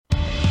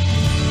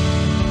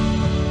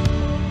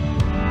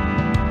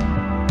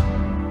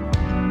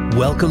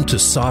Welcome to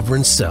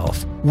Sovereign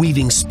Self,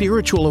 weaving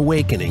spiritual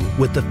awakening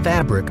with the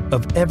fabric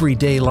of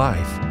everyday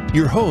life.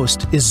 Your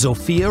host is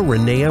Zofia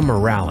Renea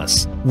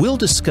Morales. We'll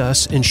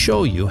discuss and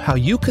show you how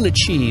you can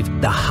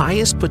achieve the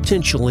highest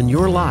potential in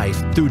your life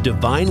through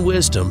divine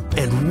wisdom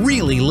and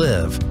really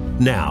live.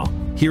 Now,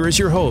 here is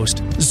your host,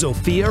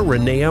 Zofia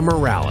Renea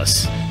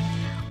Morales.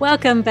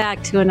 Welcome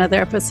back to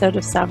another episode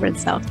of Sovereign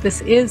Self.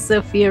 This is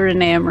Zofia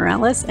Renea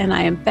Morales, and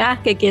I am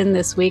back again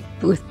this week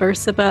with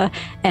Bersabeh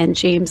and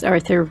James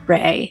Arthur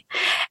Ray.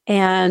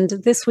 And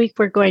this week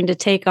we're going to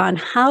take on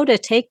how to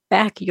take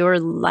back your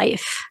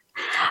life.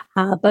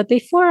 But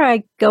before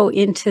I go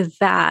into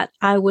that,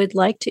 I would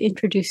like to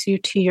introduce you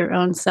to your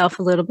own self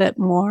a little bit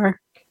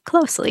more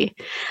closely.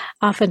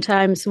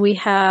 Oftentimes we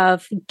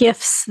have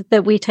gifts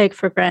that we take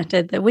for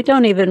granted that we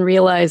don't even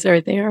realize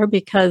are there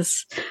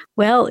because,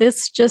 well,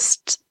 it's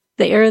just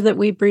the air that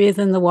we breathe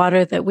and the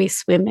water that we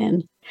swim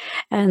in.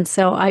 And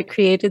so I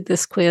created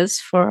this quiz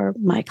for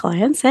my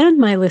clients and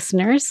my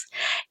listeners.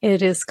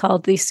 It is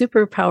called the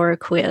Superpower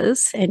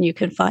Quiz, and you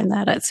can find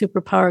that at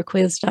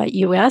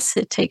superpowerquiz.us.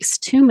 It takes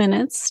 2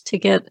 minutes to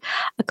get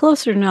a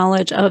closer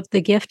knowledge of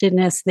the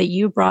giftedness that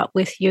you brought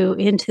with you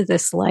into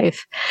this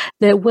life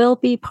that will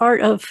be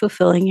part of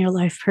fulfilling your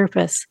life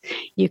purpose.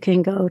 You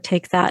can go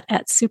take that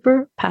at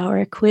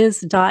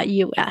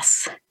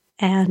superpowerquiz.us.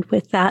 And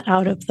with that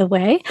out of the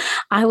way,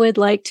 I would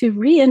like to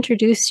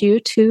reintroduce you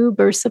to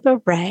Bersabeh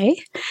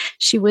Ray.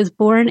 She was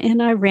born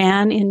in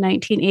Iran in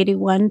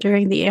 1981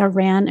 during the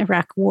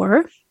Iran-Iraq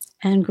War.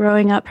 And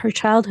growing up, her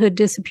childhood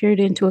disappeared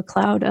into a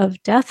cloud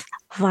of death,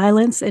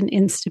 violence, and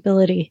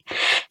instability.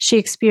 She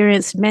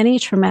experienced many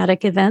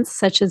traumatic events,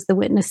 such as the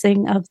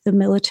witnessing of the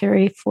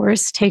military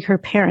force take her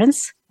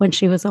parents when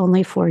she was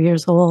only 4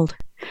 years old.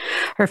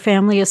 Her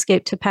family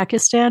escaped to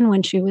Pakistan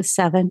when she was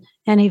 7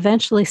 and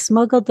eventually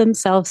smuggled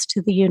themselves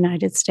to the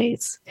United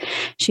States.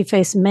 She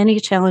faced many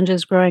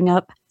challenges growing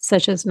up,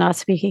 such as not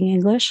speaking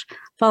English,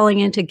 falling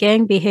into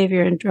gang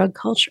behavior and drug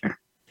culture.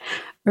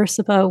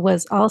 Bersabeh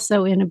was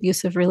also in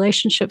abusive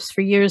relationships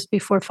for years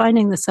before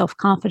finding the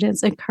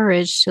self-confidence and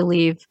courage to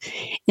leave.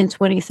 In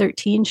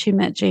 2013, she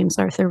met James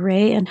Arthur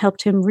Ray and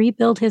helped him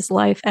rebuild his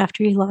life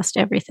after he lost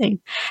everything.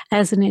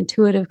 As an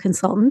intuitive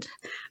consultant,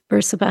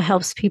 Bersabeh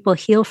helps people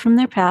heal from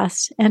their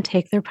past and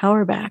take their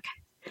power back.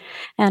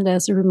 And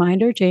as a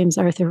reminder, James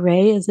Arthur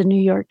Ray is a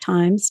New York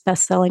Times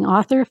bestselling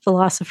author,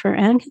 philosopher,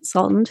 and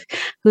consultant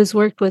who's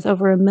worked with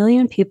over 1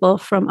 million people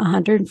from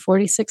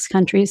 146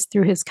 countries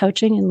through his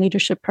coaching and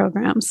leadership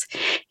programs.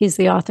 He's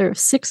the author of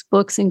 6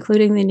 books,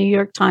 including the New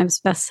York Times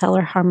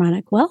bestseller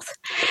Harmonic Wealth,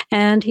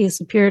 and he's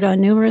appeared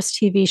on numerous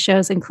TV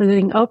shows,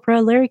 including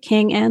Oprah, Larry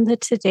King, and The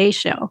Today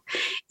Show.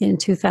 In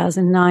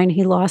 2009,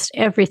 he lost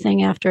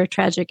everything after a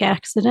tragic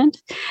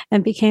accident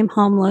and became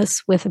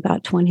homeless with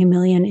about $20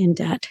 million in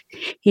debt.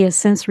 He has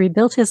since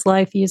rebuilt his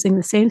life using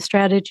the same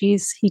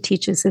strategies he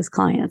teaches his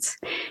clients.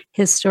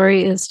 His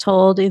story is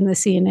told in the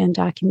CNN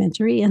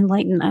documentary,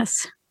 Enlighten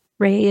Us.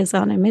 Ray is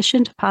on a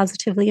mission to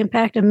positively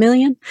impact a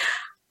minimum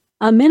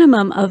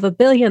of 1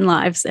 billion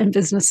lives and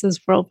businesses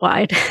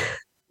worldwide.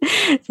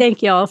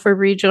 Thank you all for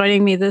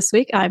rejoining me this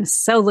week. I'm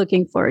so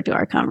looking forward to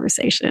our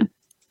conversation.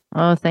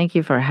 Oh, thank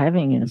you for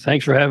having us.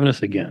 Thanks for having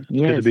us again. It's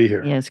good to be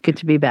here. Yes, good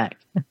to be back.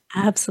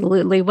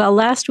 Absolutely. Well,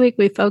 last week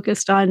we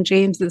focused on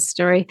James's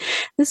story.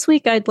 This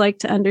week I'd like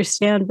to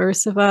understand,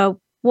 Bersabeh,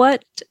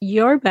 what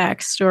your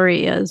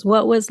backstory is.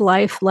 What was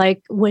life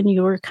like when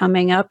you were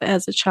coming up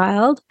as a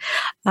child?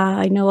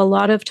 I know a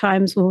lot of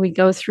times when we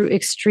go through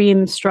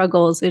extreme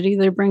struggles, it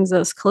either brings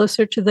us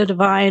closer to the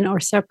divine or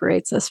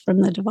separates us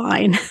from the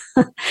divine.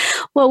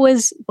 What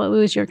was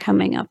your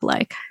coming up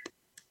like?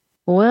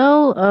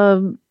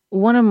 Well,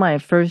 one of my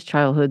first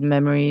childhood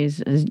memories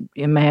is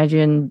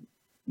imagine,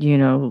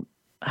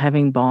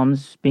 having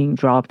bombs being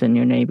dropped in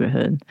your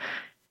neighborhood.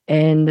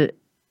 And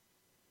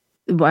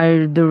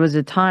there was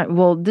a time,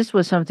 this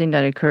was something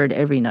that occurred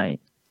every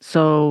night.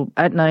 So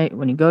at night,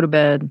 when you go to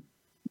bed,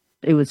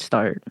 it would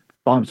start.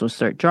 Bombs would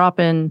start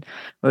dropping,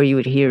 or you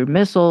would hear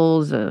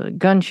missiles,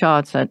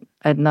 gunshots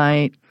at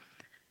night.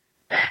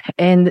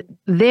 And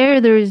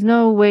there is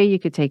no way you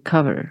could take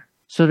cover.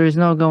 So there's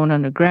no going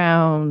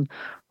underground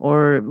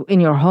or in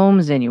your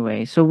homes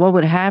anyway. So what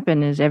would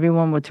happen is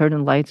everyone would turn the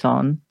lights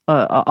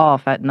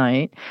off at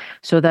night,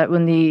 so that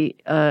when the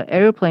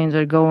airplanes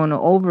are going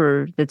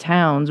over the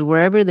towns,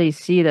 wherever they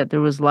see that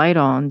there was light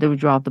on, they would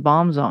drop the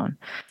bombs on.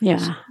 Yeah.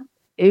 So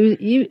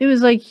it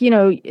was like,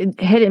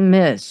 hit and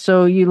miss.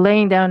 So you're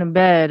laying down in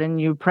bed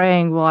and you're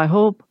praying, well, I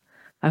hope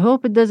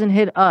it doesn't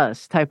hit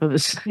us type of.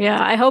 Yeah,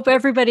 I hope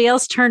everybody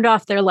else turned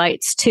off their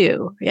lights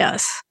too.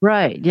 Yes.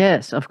 Right.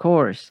 Yes, of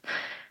course.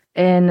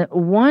 And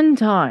one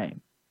time,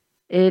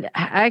 it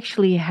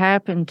actually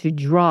happened to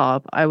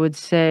drop, I would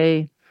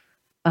say,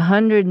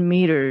 100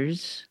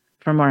 meters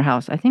from our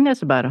house. I think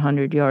that's about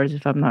 100 yards,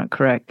 if I'm not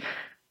correct.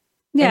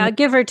 Yeah,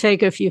 give or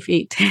take a few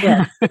feet.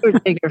 Yeah, give or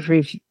take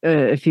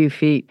a few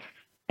feet.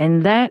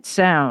 And that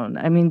sound,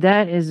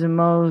 that is the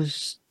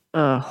most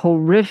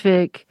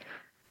horrific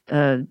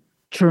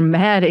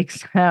traumatic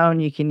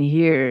sound you can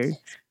hear.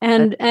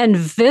 And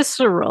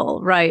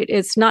visceral, right?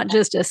 It's not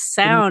just a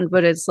sound,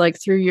 but it's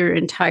like through your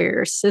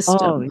entire system.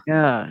 Oh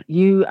yeah.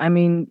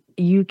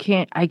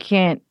 I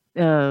can't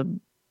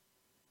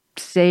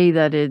say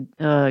that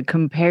it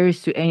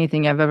compares to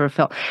anything I've ever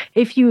felt.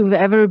 If you've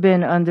ever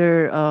been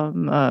under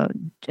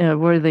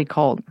what are they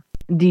called?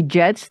 The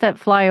jets that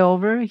fly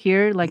over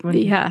here, like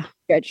when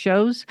jet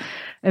shows.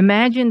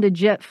 Imagine the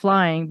jet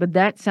flying, but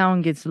that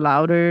sound gets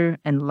louder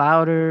and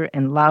louder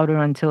and louder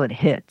until it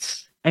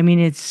hits. I mean,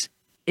 it's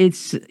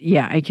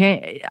yeah, I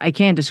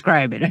can't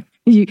describe it.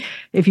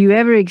 If you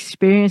ever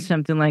experience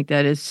something like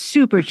that, it's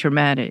super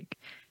traumatic.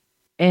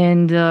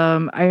 And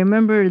I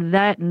remember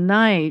that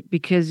night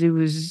because it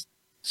was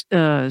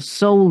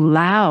so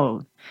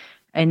loud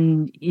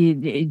and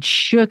it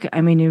shook. I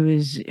mean,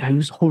 it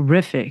was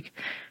horrific.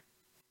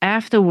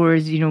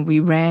 Afterwards, we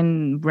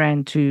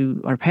ran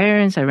to our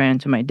parents. I ran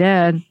to my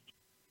dad,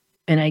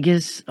 and I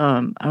guess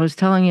I was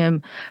telling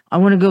him, I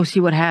want to go see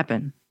what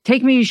happened.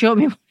 Take me, show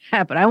me what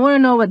happened. I want to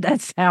know what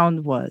that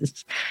sound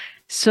was.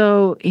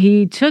 So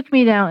he took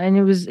me down, and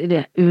it was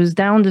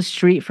down the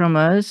street from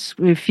us,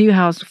 a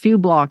few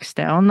blocks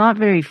down, not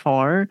very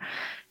far.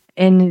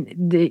 And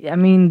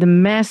the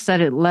mess that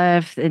it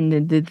left,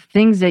 and the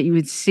things that you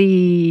would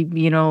see,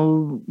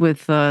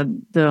 with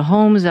the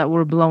homes that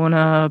were blown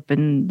up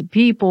and the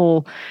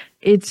people,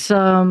 this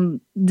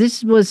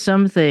was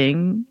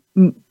something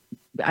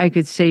I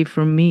could say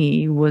for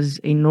me was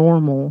a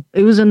norm,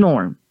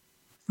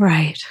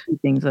 right?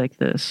 Things like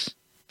this,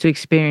 to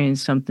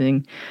experience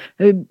something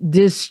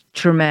this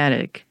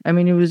traumatic. I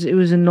mean, it was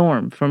a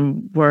norm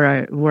from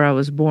where I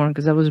was born,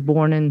 because I was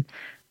born in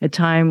a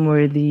time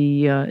where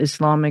the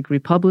Islamic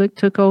Republic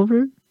took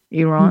over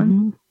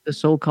Iran, the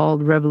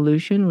so-called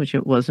revolution, which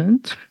it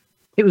wasn't.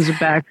 It was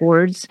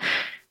backwards.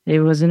 It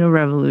wasn't a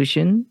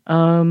revolution.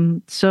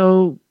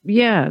 So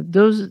yeah,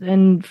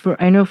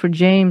 I know for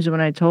James,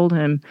 when I told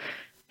him,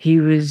 he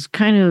was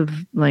kind of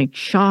like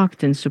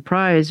shocked and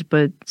surprised,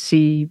 but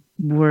see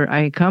where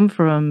I come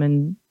from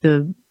and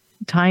the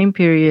time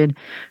period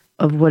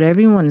of what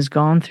everyone's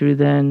gone through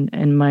then,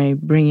 and my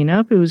bringing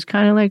up, it was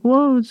kind of like,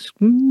 whoa, it's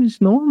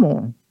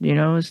normal.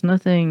 It's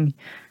nothing.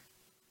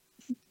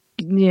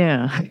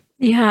 Yeah.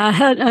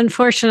 Yeah.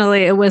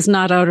 Unfortunately, it was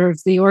not out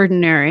of the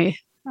ordinary.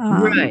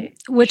 Right.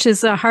 Which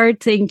is a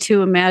hard thing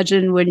to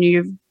imagine when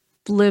you've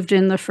lived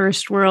in the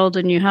first world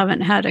and you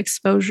haven't had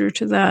exposure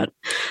to that.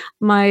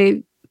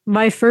 My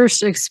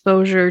first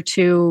exposure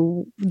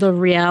to the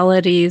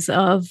realities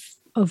of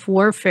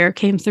warfare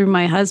came through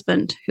my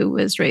husband, who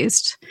was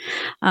raised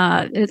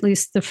at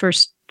least the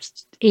first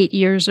 8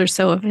 years or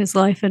so of his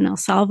life in El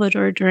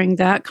Salvador during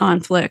that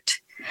conflict.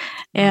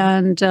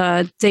 And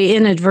they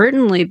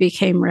inadvertently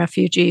became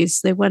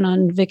refugees. They went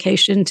on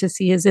vacation to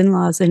see his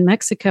in-laws in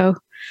Mexico.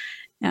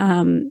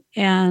 And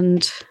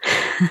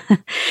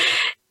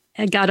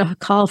I got a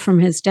call from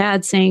his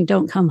dad saying,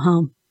 "Don't come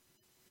home.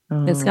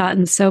 It's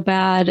gotten so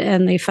bad."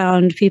 And they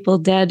found people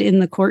dead in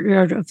the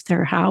courtyard of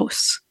their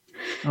house.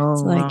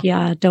 It's like, wow.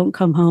 Yeah, don't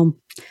come home.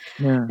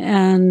 Yeah.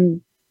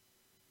 And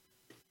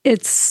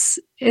it's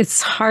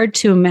hard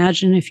to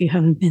imagine if you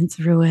haven't been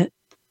through it.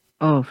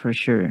 Oh, for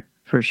sure.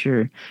 For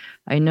sure.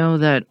 I know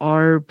that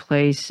our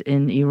place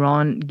in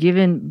Iran,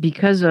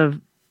 because of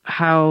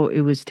how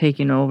it was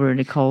taken over,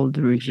 they called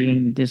the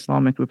regime, the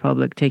Islamic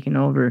Republic, taken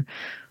over,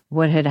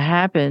 what had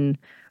happened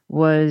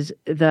was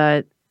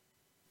that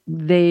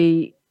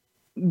they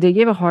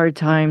gave a hard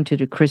time to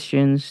the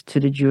Christians, to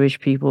the Jewish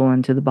people,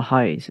 and to the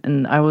Baha'is.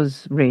 And I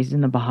was raised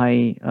in the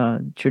Baha'i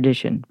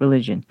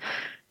religion.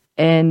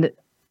 And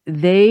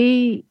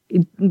they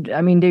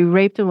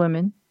raped the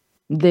women.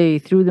 They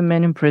threw the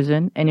men in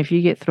prison. And if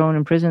you get thrown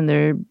in prison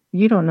there,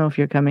 you don't know if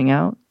you're coming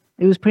out.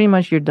 It was pretty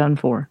much you're done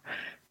for.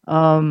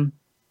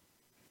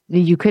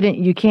 You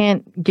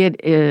can't get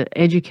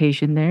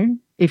education there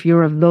if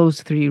you're of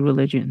those three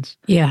religions.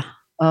 Yeah.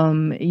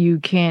 You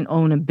can't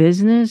own a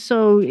business,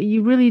 so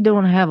you really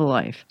don't have a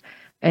life.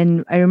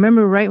 And I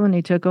remember right when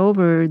they took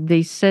over,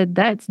 they said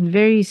that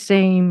very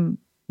same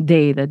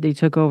day that they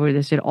took over,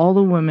 they said all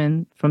the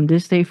women from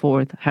this day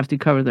forth have to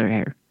cover their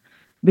hair.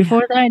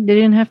 Before that, they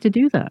didn't have to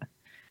do that.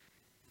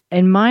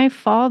 And my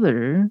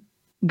father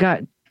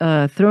got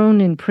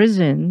thrown in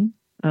prison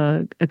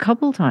a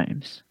couple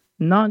times,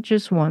 not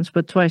just once,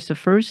 but twice. The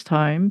first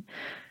time,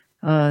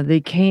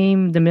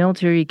 the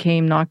military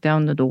came, knocked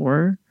down the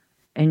door,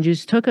 and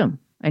just took him.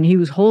 And he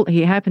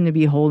happened to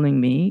be holding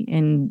me,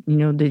 and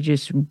they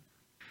just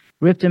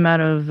ripped me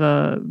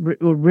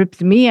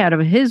out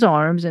of his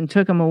arms and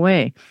took him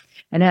away.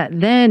 And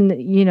then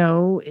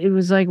it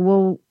was like,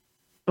 well,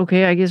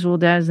 okay, I guess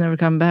Dad's never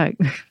come back.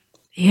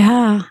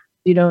 Yeah.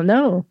 You don't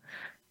know.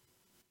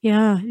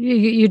 Yeah,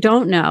 you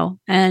don't know,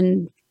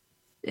 and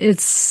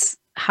it's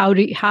how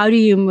do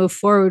you move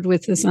forward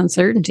with this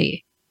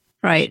uncertainty,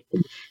 right?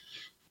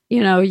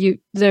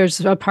 There's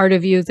a part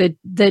of you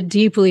that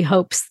deeply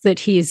hopes that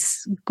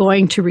he's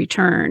going to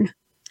return.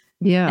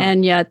 Yeah.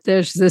 And yet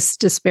there's this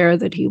despair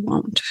that he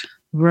won't.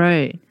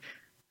 Right.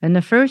 And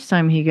the first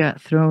time he got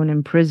thrown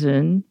in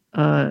prison,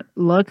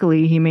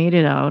 luckily, he made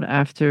it out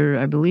after,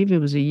 I believe it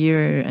was a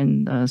year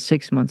and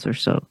 6 months or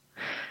so.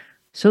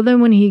 So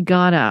then when he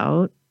got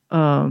out,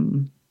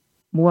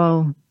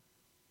 well,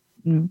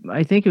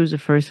 I think it was the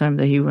first time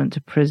that he went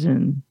to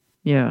prison.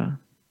 Yeah.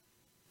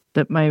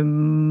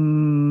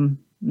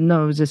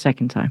 No, it was the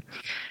second time.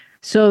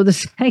 So the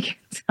second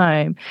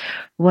time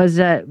was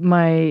that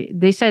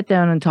they sat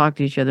down and talked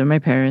to each other, my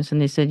parents,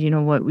 and they said, you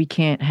know what, we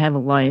can't have a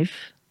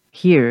life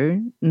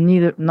here,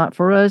 not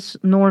for us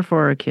nor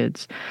for our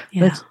kids.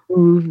 Yeah. Let's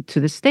move to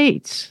the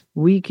States.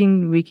 We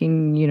can,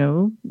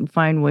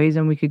 find ways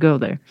and we could go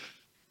there.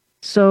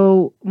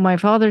 So my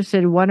father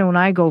said, why don't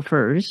I go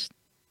first?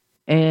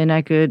 And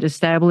I could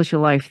establish a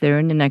life there,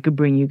 and then I could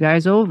bring you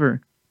guys over.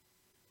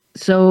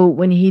 So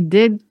when he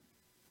did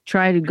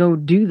try to go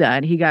do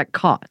that, he got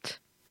caught.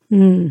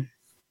 Mm.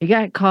 He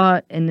got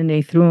caught, and then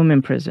they threw him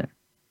in prison.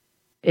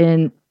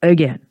 And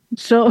again,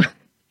 so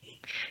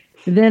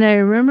then I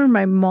remember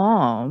my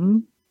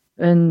mom,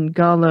 and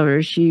God love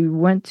her, she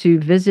went to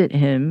visit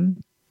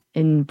him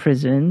in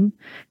prison,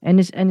 and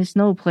it's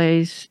no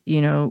place,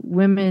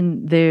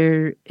 women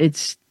there,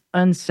 it's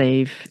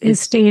unsafe.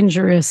 It's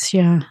dangerous,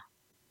 yeah.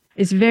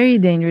 It's very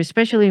dangerous,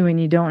 especially when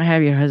you don't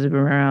have your husband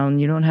around,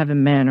 you don't have a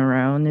man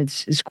around.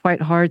 It's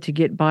quite hard to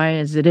get by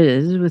as it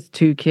is with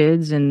 2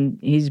 kids, and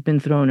he's been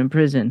thrown in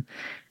prison.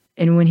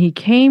 And when he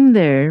came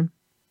there,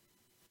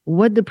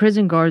 what the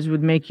prison guards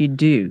would make you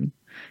do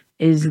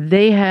is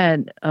they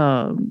had,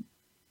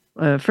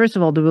 first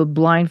of all, they would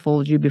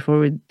blindfold you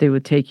before they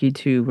would take you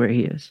to where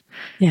he is.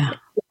 Yeah.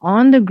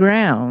 On the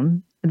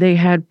ground, they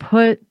had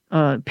put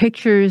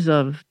pictures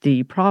of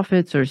the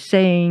prophets or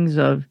sayings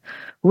of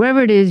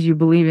whoever it is you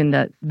believe in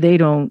that they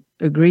don't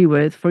agree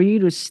with, for you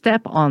to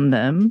step on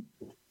them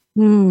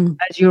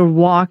as you're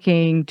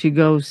walking to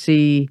go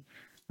see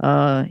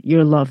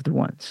your loved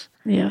ones.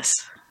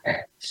 Yes.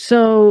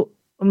 So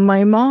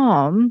my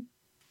mom,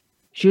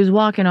 she was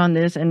walking on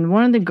this, and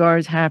one of the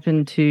guards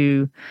happened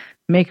to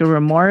make a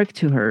remark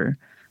to her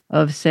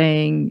of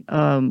saying,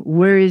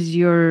 where is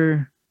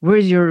your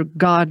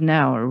God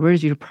now? Or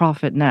where's your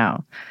prophet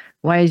now?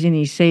 Why isn't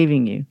he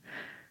saving you?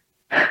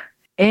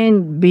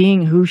 And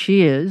being who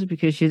she is,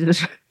 because she's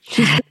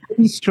a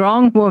pretty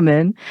strong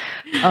woman,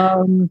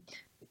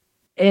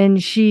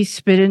 and she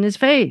spit in his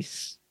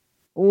face.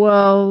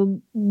 Well,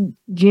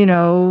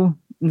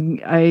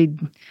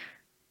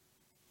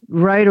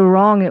 right or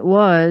wrong it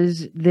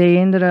was, they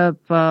ended up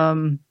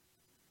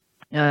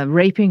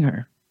raping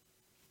her.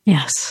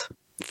 Yes,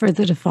 for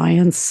the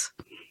defiance.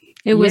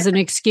 It was an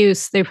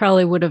excuse. They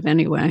probably would have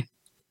anyway.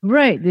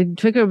 Right. They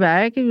took her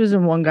back. It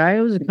wasn't one guy.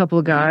 It was a couple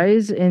of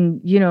guys.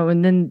 And,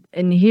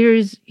 and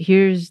here's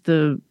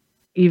the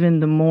even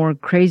the more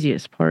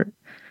craziest part.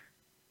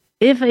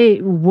 If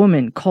a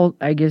woman,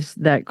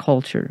 that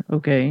culture,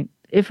 okay,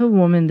 if a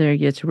woman there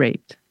gets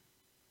raped,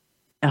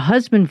 a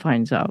husband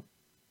finds out,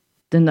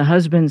 then the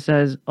husband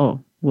says, oh,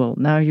 well,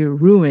 now you're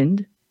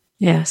ruined.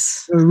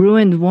 Yes. You're a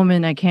ruined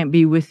woman. I can't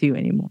be with you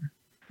anymore.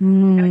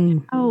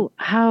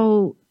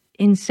 How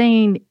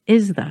insane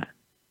is that?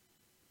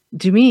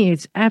 To me,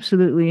 it's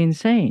absolutely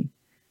insane.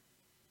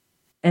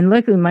 And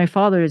luckily, my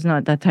father is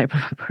not that type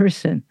of a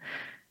person.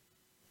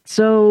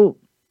 So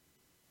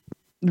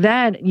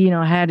that,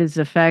 had its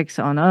effects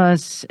on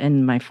us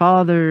and my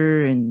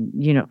father.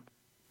 And,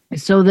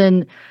 so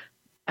then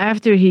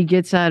after he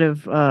gets out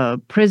of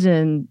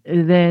prison,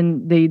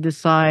 then they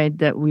decide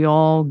that we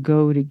all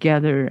go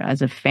together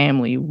as a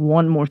family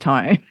one more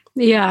time.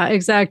 Yeah,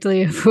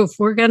 exactly. If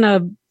we're going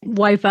to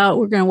wipe out,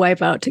 we're going to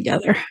wipe out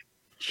together.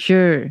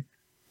 Sure.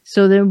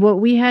 So then what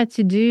we had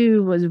to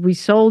do was we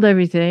sold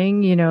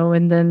everything,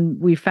 and then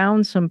we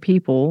found some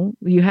people.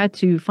 You had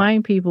to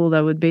find people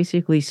that would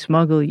basically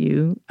smuggle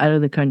you out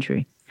of the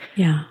country.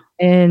 Yeah.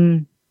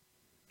 And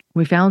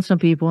we found some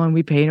people and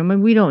we paid them,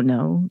 and we don't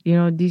know,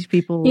 these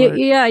people.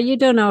 You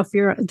don't know if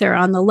they're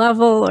on the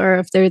level or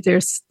if they're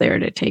there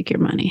to take your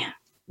money.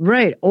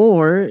 Right.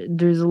 Or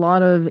there's a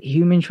lot of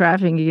human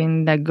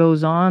trafficking that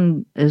goes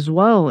on as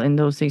well in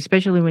those things,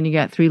 especially when you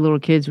got 3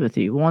 little kids with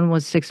you. One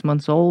was 6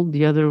 months old,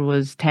 the other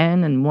was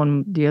 10,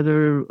 and the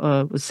other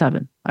was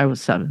 7. I was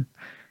 7.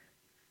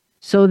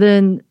 So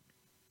then,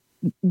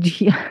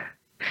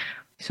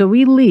 so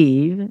we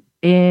leave,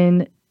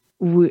 and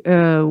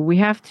we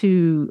have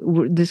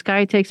to, this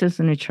guy takes us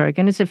in a truck,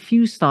 and it's a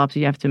few stops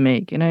you have to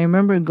make. And I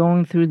remember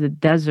going through the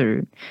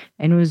desert,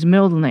 and it was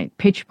middle of the night,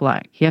 pitch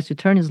black. He has to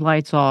turn his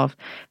lights off,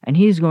 and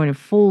he's going at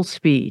full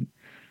speed.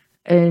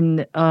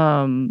 And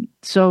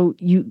so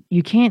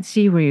you can't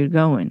see where you're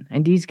going.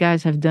 And these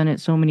guys have done it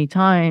so many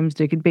times,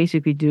 they could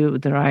basically do it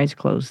with their eyes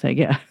closed, I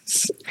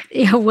guess.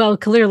 Yeah, well,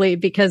 clearly,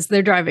 because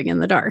they're driving in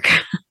the dark.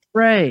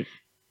 Right.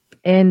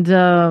 And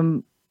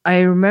I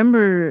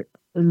remember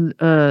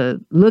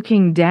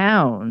looking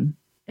down,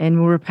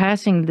 and we're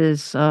passing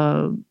this,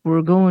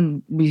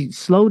 we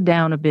slowed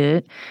down a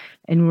bit,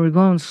 and we're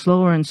going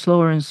slower and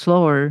slower and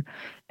slower.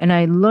 And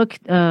I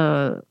looked,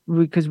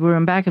 because we're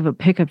in back of a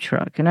pickup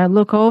truck, and I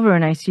look over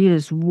and I see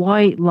this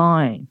white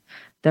line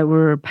that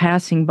we're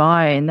passing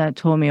by, and that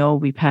told me, oh,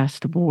 we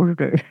passed the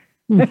border.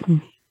 Mm-hmm.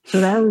 So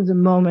that was a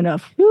moment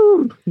of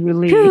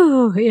relief.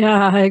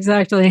 Yeah,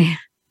 exactly.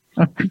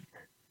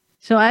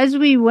 So as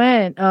we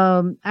went,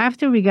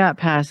 after we got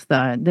past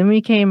that, then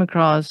we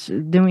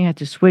had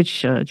to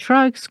switch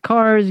trucks,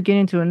 cars, get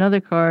into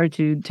another car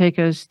to take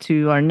us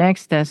to our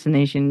next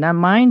destination. Now,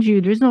 mind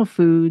you, there's no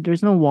food,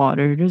 there's no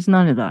water, there's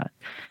none of that.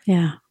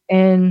 Yeah.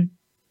 And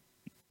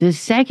the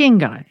second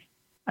guy,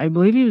 I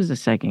believe he was the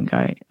second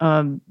guy,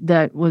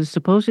 that was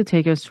supposed to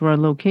take us to our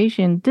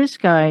location, this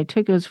guy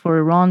took us for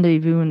a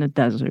rendezvous in the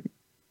desert.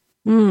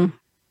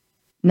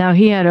 Now,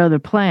 he had other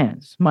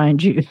plans,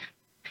 mind you.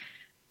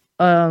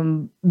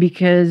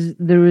 Because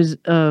there was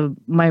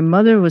my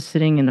mother was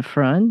sitting in the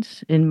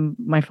front and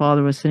my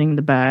father was sitting in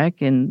the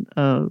back, and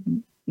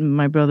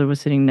my brother was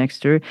sitting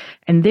next to her,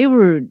 and they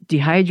were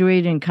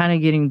dehydrated and kind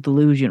of getting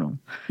delusional.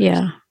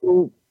 Yeah.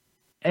 So,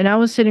 and I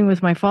was sitting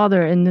with my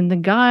father, and then the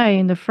guy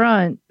in the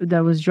front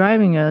that was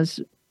driving us,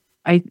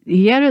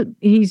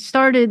 he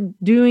started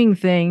doing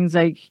things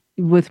like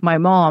with my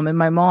mom, and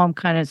my mom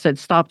kind of said,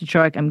 "Stop the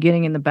truck, I'm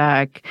getting in the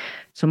back."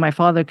 So my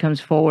father comes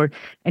forward,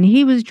 and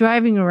he was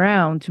driving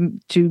around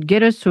to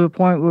get us to a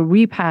point where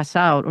we pass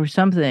out or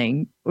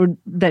something, or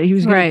that he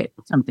was going to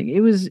do something. It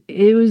was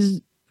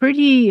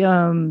pretty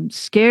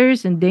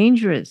scarce and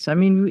dangerous. I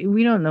mean,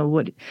 we don't know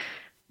what,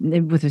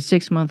 with a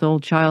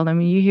 6-month-old child. I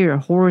mean, you hear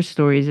horror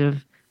stories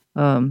of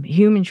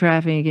human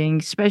trafficking,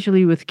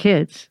 especially with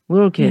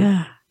little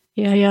kids.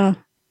 Yeah.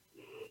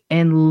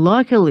 And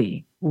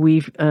luckily,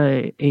 we've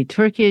a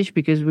Turkish,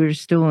 because we're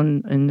still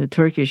in the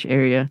Turkish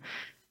area,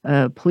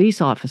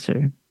 police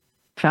officer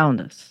found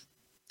us.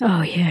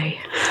 Oh, yay.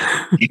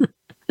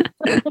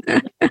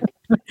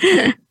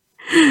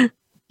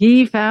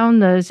 He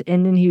found us,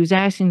 and then he was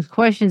asking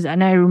questions,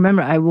 and I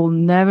remember, I will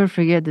never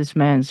forget this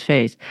man's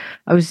face.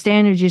 I was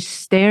standing there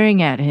just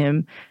staring at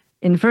him,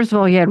 and first of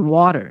all, he had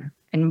water,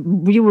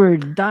 and we were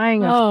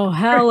dying of... Oh,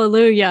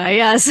 hallelujah,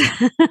 yes.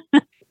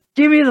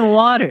 Give me the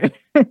water.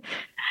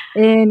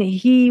 And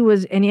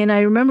and I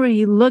remember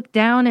he looked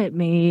down at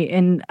me,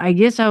 and I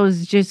guess I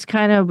was just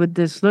kind of with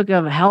this look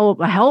of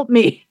help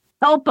me,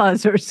 help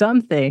us or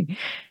something.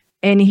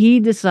 And he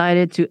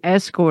decided to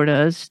escort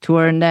us to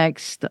our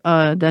next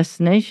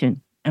destination,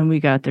 and we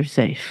got there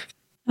safe.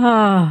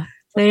 Oh,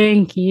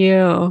 thank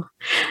you.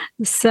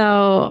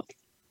 So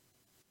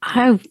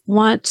I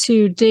want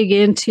to dig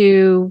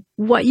into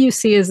what you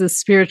see as the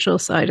spiritual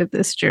side of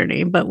this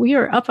journey, but we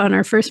are up on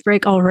our first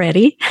break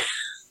already.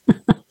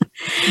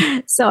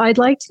 So I'd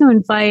like to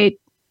invite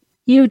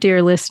you,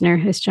 dear listener,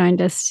 who's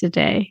joined us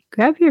today,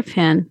 grab your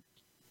pen,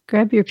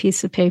 grab your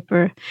piece of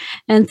paper,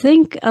 and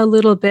think a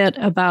little bit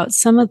about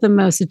some of the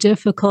most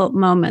difficult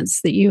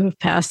moments that you have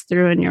passed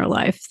through in your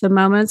life, the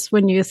moments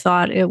when you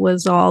thought it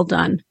was all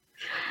done.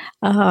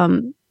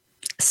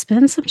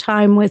 Spend some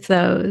time with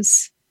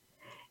those,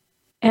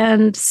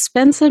 and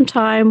spend some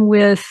time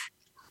with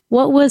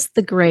what was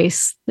the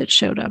grace that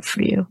showed up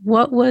for you?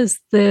 What was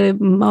the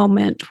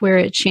moment where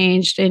it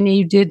changed and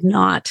you did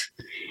not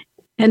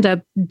end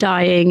up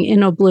dying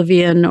in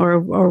oblivion or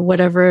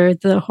whatever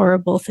the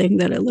horrible thing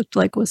that it looked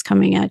like was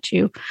coming at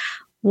you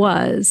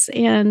was?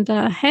 And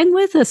hang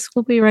with us.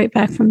 We'll be right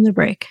back from the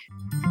break.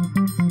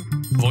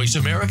 Voice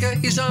America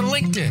is on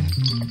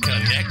LinkedIn.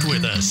 Connect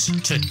with us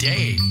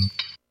today.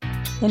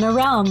 Inner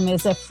Realm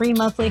is a free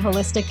monthly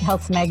holistic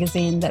health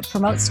magazine that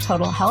promotes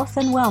total health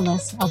and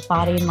wellness of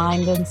body,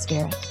 mind, and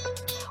spirit.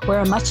 We're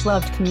a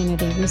much-loved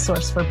community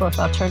resource for both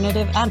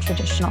alternative and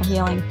traditional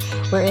healing.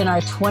 We're in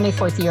our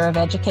 24th year of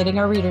educating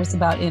our readers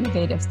about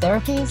innovative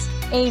therapies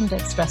aimed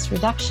at stress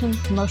reduction,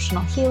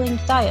 emotional healing,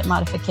 diet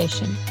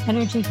modification,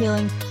 energy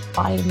healing,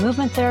 body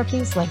movement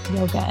therapies like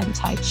yoga and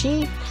Tai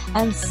Chi,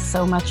 and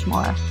so much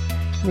more.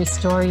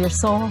 Restore your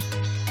soul,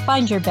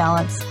 find your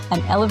balance,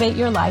 and elevate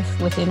your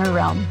life with Inner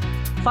Realm.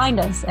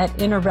 Find us at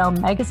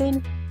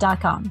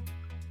innerrealmmagazine.com.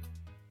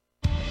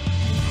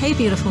 Hey,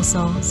 beautiful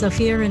soul.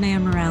 Sophia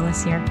Renea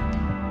Morales here.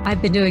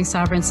 I've been doing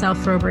Sovereign Self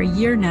for over a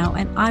year now,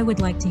 and I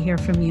would like to hear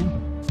from you.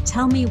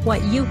 Tell me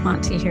what you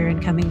want to hear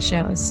in coming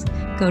shows.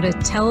 Go to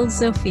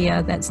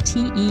TellZophia, that's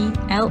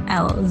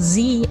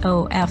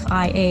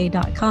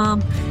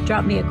TellZophia.com.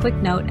 Drop me a quick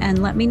note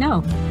and let me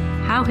know.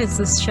 How has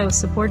this show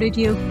supported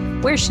you?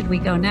 Where should we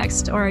go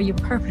next? Or are you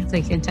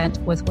perfectly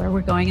content with where we're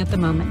going at the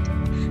moment?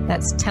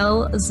 That's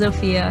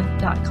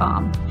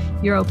TellZophia.com.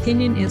 Your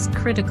opinion is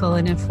critical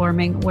in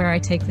informing where I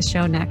take the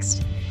show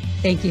next.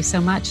 Thank you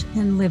so much,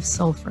 and live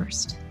soul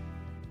first.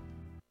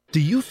 Do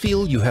you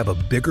feel you have a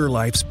bigger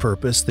life's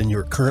purpose than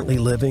you're currently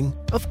living?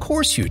 Of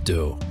course you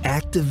do.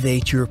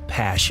 Activate your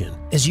passion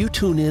as you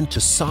tune in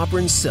to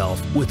Sovereign Self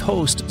with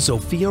host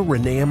Sophia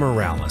Renea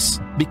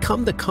Morales.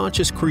 Become the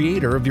conscious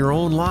creator of your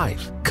own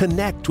life.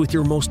 Connect with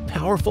your most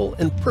powerful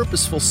and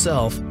purposeful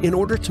self in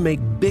order to make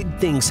big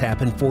things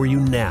happen for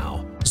you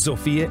now.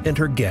 Sophia and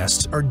her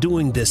guests are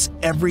doing this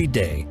every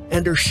day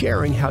and are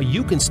sharing how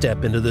you can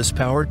step into this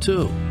power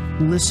too.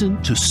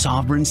 Listen to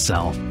Sovereign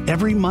Self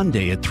every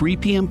Monday at 3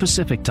 p.m.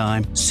 Pacific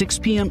Time, 6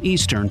 p.m.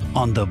 Eastern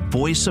on the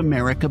Voice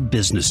America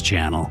Business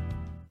Channel.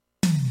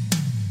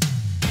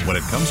 When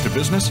it comes to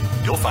business,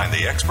 you'll find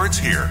the experts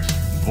here.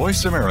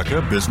 Voice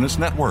America Business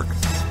Network.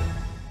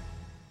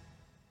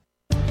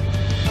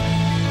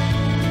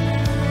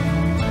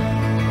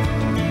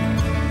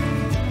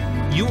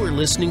 You are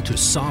listening to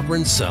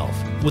Sovereign Self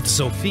with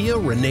Sophia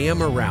Renea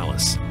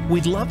Morales.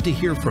 We'd love to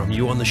hear from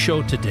you on the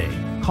show today.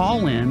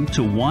 Call in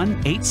to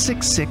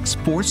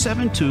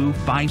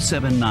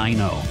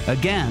 1-866-472-5790.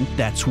 Again,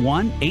 that's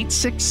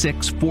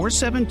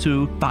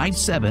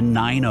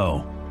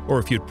 1-866-472-5790. Or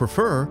if you'd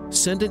prefer,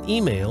 send an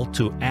email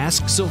to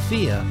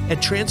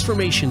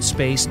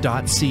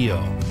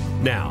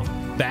asksophia@transformationspace.co.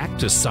 Now, back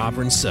to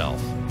Sovereign Self.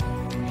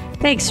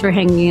 Thanks for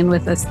hanging in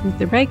with us through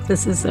the break.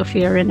 This is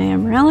Sophia Renea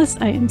Morales.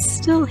 I am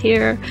still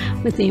here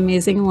with the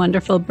amazing and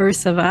wonderful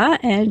Bersabeh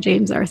and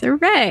James Arthur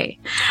Ray.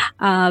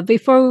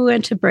 Before we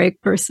went to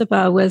break,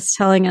 Bersabeh was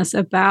telling us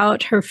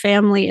about her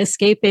family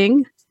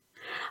escaping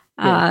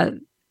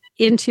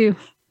into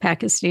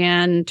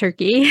Pakistan,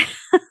 Turkey.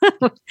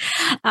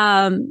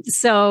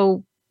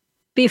 So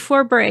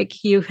before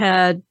break, you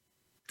had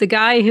the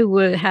guy who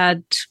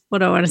had,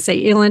 what I want to say,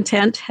 ill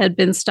intent, had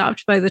been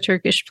stopped by the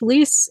Turkish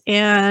police,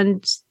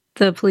 and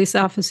the police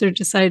officer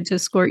decided to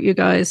escort you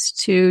guys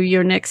to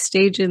your next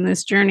stage in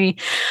this journey.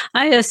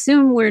 I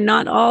assume we're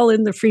not all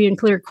in the free and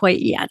clear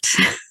quite yet.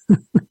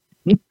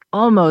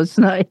 Almost,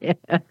 not yet.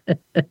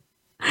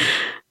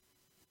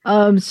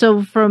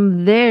 So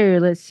from there,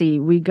 let's see,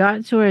 we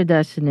got to our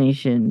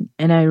destination,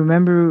 and I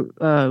remember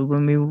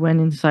when we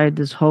went inside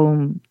this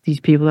home, these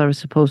people that were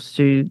supposed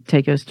to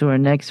take us to our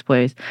next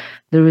place,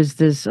 there was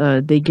this,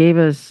 they gave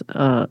us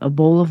a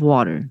bowl of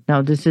water.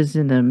 Now, this is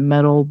in a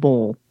metal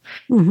bowl.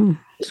 Mm-hmm.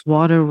 This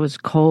water was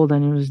cold,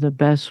 and it was the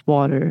best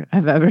water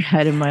I've ever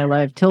had in my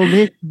life. Till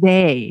this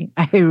day,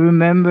 I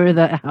remember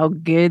how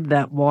good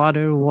that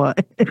water was.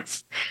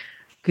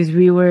 Because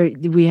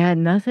we had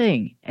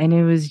nothing, and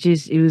it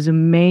was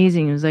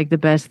amazing. It was like the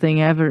best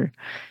thing ever.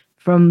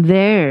 From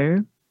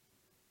there,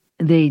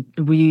 we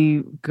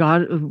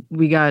got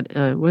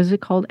what is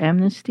it called?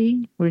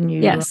 Amnesty? When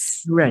you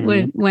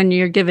when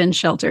you're given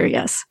shelter,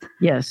 yes.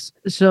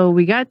 So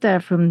we got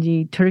that from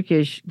the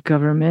Turkish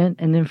government,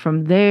 and then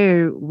from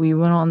there we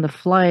went on the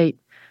flight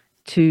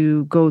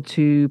to go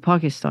to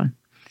Pakistan.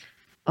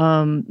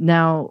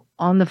 Now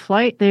on the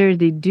flight there,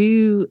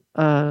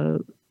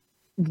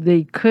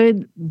 they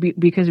could be,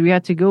 because we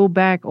had to go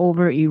back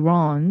over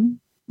Iran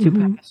to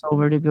pass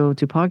over to go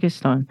to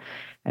Pakistan.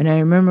 And I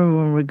remember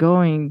when we're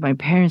going, my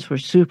parents were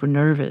super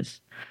nervous.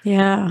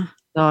 Yeah.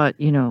 Thought,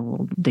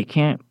 well, they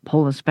can't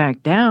pull us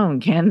back down,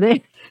 can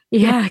they?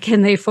 Yeah.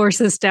 Can they force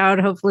us down?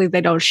 Hopefully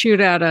they don't shoot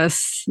at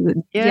us.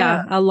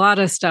 Yeah. A lot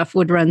of stuff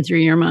would run through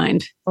your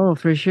mind. Oh,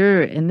 for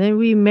sure. And then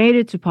we made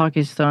it to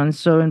Pakistan.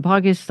 So in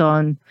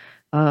Pakistan,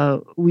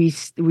 we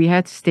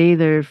had to stay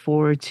there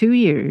for 2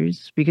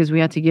 years because we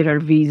had to get our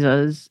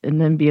visas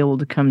and then be able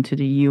to come to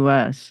the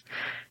U.S.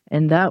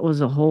 And that was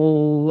a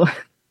whole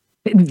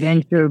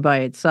adventure by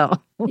itself.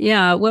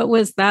 Yeah. What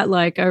was that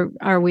like?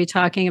 Are we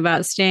talking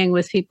about staying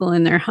with people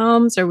in their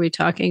homes? Are we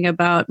talking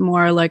about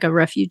more like a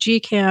refugee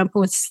camp?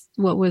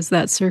 What was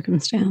that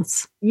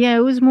circumstance? Yeah,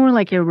 it was more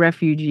like a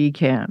refugee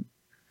camp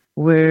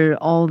where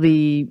all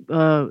the,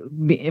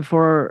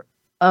 for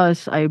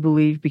us, I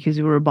believe, because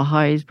we were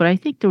Baha'is, but I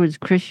think there was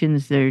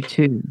Christians there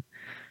too,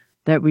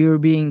 that we were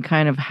being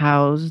kind of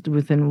housed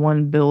within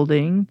one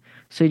building.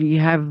 So you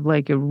have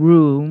like a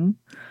room,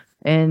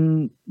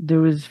 and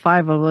there was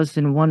 5 of us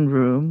in one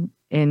room,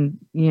 and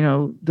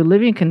the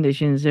living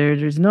conditions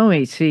there's no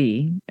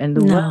AC, and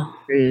the weather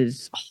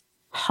is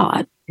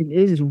hot. It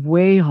is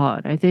way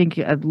hot. I think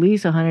at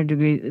least 100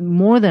 degrees,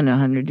 more than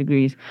 100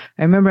 degrees.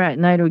 I remember at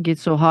night it would get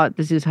so hot.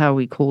 This is how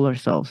we cool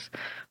ourselves.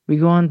 We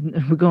go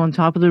on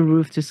top of the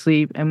roof to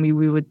sleep, and we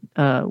would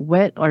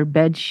wet our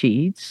bed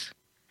sheets,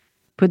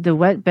 put the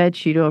wet bed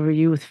sheet over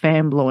you with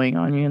fan blowing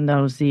on you, and that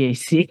was the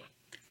AC.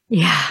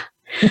 Yeah.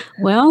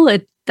 Well,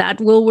 that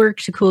will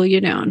work to cool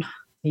you down.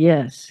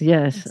 Yes.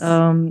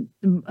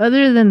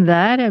 Other than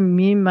that,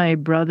 me and my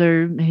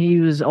brother, he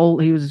was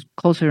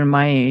closer to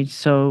my age,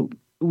 so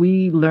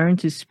we learned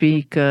to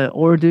speak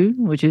Urdu,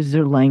 which is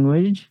their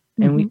language,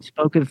 and we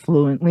spoke it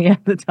fluently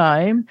at the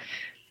time.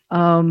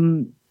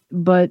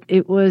 But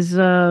it was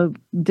a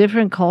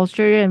different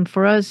culture, and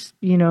for us,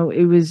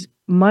 it was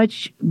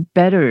much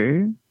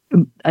better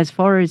as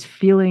far as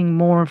feeling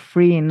more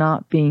free and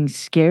not being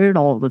scared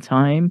all the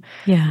time.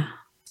 Yeah.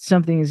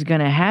 Something is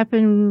going to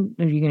happen.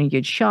 You're going to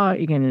get shot.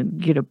 You're going to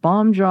get a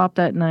bomb dropped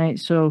that night.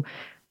 So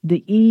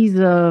the ease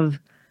of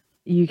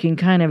you can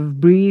kind of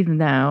breathe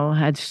now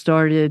had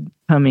started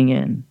coming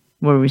in,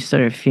 where we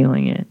started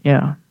feeling it.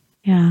 Yeah.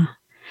 Yeah.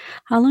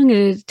 How long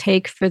did it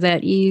take for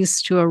that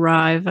ease to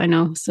arrive? I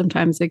know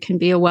sometimes it can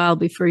be a while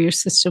before your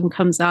system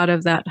comes out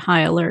of that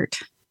high alert.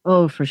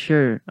 Oh, for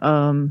sure.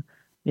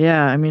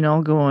 Yeah,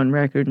 I'll go on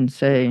record and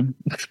say,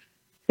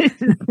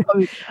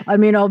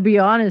 I'll be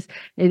honest.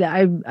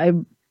 I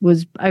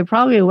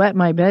probably wet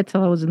my bed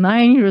till I was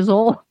 9 years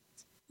old.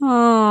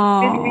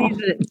 Oh,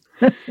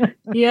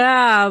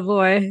 yeah,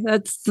 boy,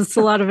 that's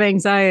a lot of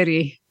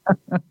anxiety.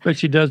 But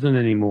she doesn't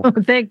anymore. Oh,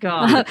 thank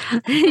God.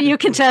 You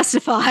can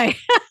testify.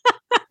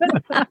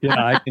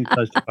 Yeah, I can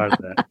testify to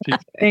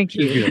that. Thank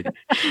you. Good.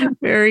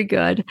 Very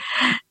good.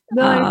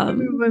 No, I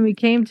remember when we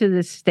came to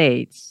the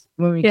States,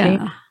 when we came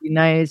to the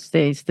United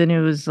States, then it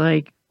was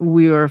like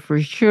we are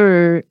for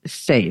sure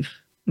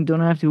safe. We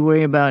don't have to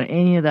worry about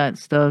any of that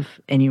stuff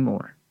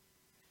anymore.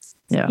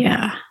 Yeah.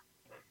 Yeah.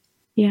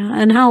 Yeah.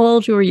 And how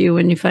old were you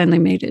when you finally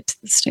made it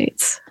to the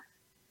States?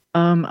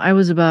 I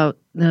was about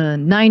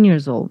 9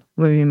 years old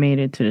when we made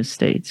it to the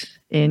States.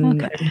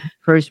 And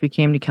first we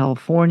came to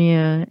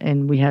California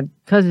and we had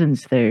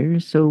cousins there.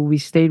 So we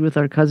stayed with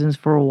our cousins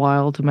for a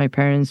while till my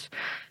parents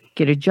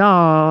get a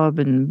job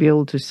and be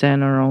able to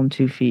stand on our own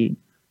 2 feet.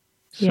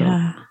 So,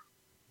 yeah.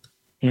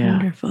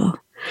 Wonderful.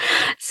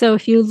 So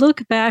if you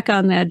look back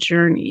on that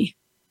journey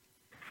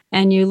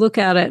and you look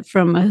at it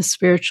from a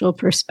spiritual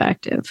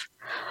perspective,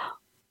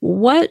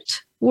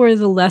 what were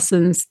the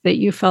lessons that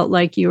you felt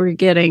like you were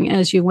getting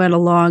as you went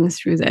along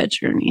through that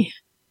journey?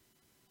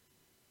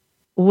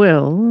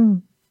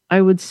 Well,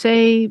 I would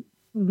say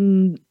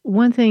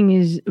one thing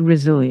is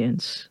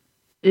resilience.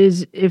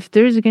 Is if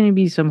there's going to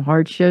be some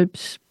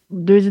hardships,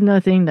 there's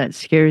nothing that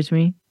scares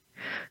me.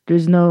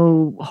 There's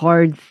no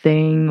hard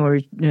thing or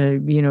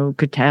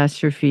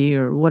catastrophe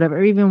or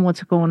whatever. Even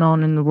what's going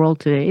on in the world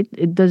today,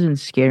 it doesn't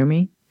scare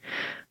me.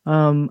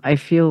 I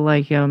feel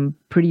like I'm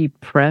pretty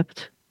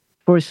prepped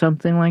for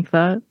something like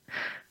that.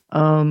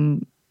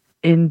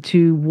 And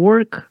to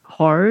work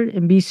hard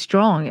and be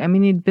strong. I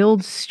mean, it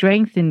builds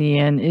strength in the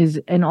end,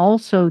 and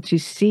also to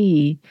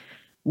see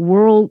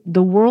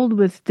the world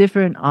with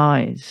different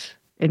eyes.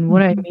 And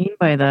what I mean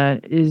by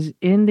that is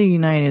in the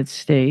United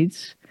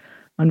States,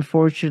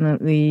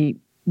 unfortunately,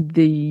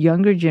 the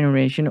younger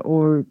generation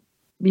or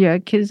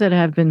kids that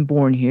have been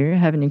born here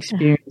haven't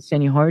experienced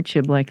any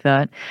hardship like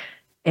that.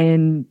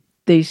 And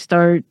they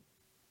start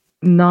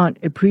not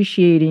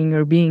appreciating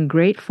or being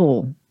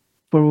grateful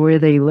for where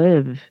they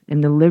live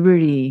and the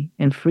liberty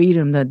and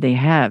freedom that they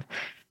have.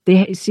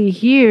 They see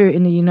here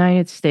in the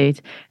United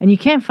States, and you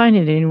can't find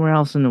it anywhere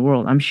else in the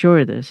world, I'm sure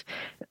of this.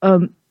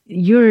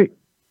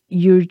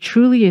 You're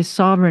truly a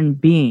sovereign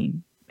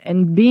being.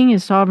 And being a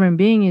sovereign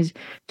being is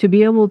to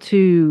be able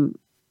to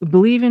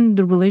believe in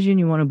the religion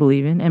you want to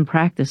believe in and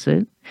practice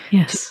it.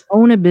 Yes. To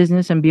own a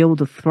business and be able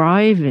to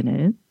thrive in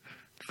it.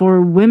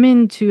 For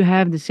women to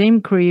have the same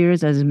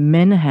careers as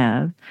men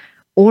have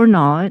or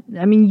not.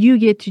 I mean, you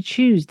get to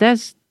choose.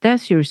 That's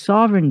your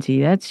sovereignty.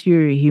 That's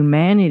your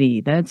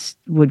humanity. That's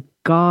what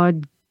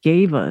God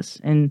gave us.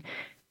 And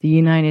the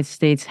United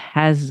States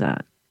has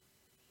that.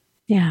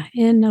 Yeah,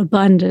 in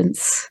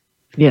abundance.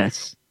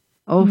 Yes.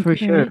 Oh, for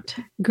sure.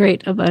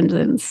 Great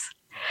abundance.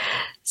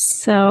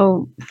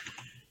 So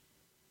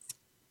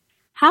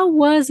how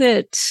was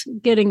it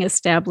getting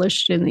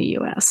established in the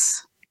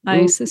U.S.?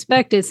 I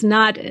suspect it's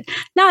not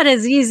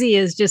as easy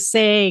as just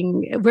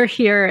saying we're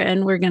here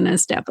and we're going to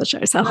establish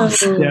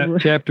ourselves.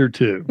 Chapter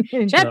 2.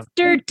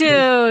 Chapter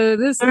 2.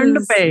 This Turn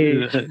the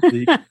page.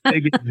 The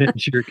big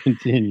adventure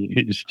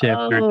continues.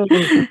 Chapter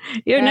 2.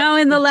 You're now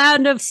in the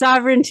land of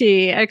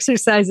sovereignty.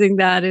 Exercising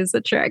that is a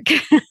trick.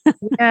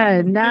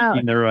 Yeah, now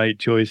making the right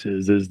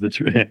choices is the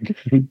trick.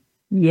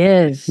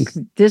 Yes,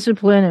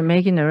 discipline and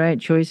making the right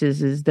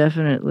choices is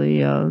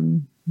definitely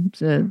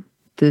the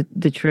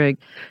trick.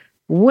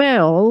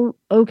 Well,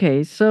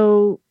 okay,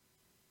 so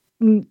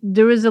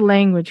there was a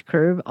language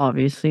curve,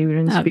 obviously. We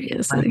didn't speak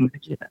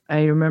language.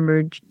 I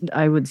remember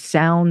I would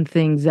sound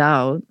things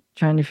out,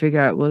 trying to figure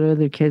out what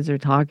other kids are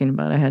talking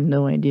about. I had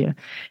no idea.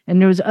 And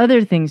there was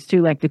other things,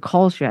 too, like the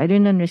culture. I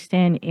didn't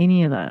understand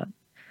any of that.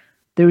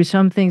 There were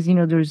some things,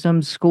 there were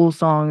some school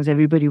songs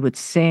everybody would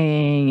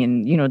sing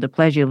and, the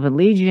Pledge of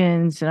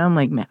Allegiance. And I'm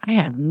like, man, I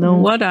have no...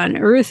 What on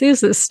earth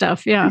is this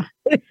stuff? Yeah.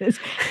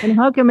 And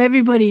how come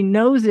everybody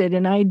knows it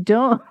and I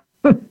don't?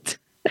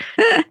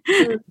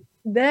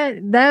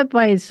 that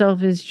by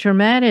itself is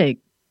traumatic.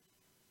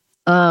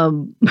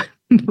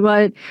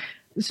 But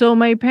so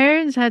my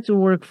parents had to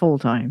work full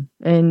time,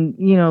 and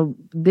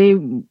they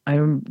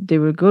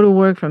would go to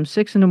work from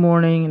 6 a.m.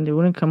 and they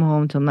wouldn't come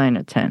home till 9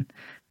 or 10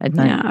 at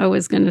night. Yeah, I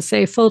was going to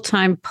say full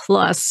time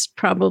plus,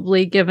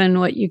 probably given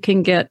what you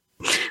can get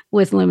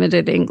with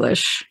limited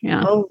English.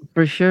 Yeah. Oh,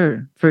 for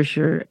sure,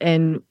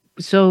 and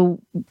so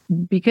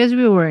because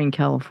we were in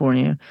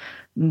California,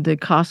 the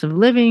cost of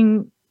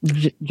living,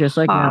 just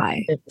like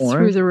high,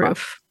 through the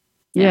roof.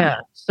 Yeah.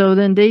 So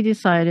then they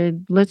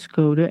decided, let's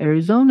go to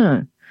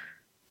Arizona.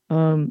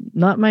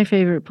 Not my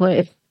favorite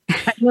place.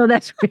 I know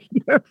that's where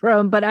you're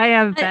from, but I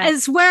have...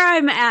 It's where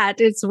I'm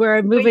at. It's where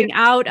I'm moving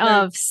out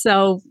of.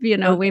 So,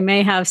 we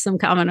may have some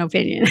common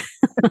opinion.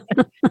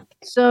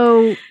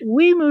 So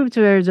we moved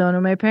to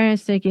Arizona. My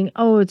parents thinking,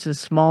 oh, it's a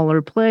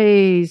smaller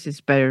place. It's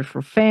better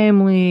for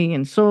family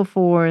and so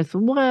forth.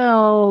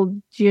 Well,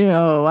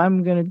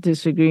 I'm going to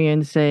disagree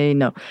and say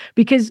no.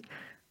 Because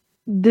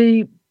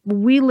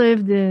we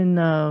lived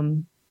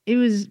in, it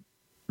was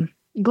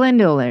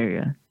Glendale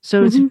area.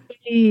 So it's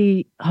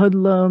pretty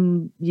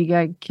hoodlum. You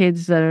got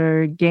kids that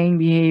are gang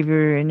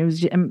behavior,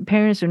 and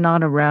parents are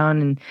not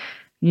around, and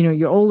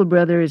your older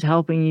brother is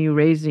helping you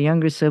raise the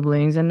younger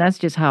siblings, and that's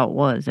just how it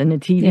was. And the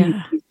TV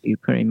you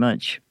pretty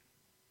much.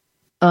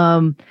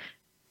 Um,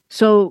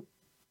 so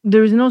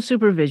there was no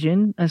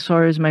supervision as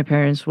far as my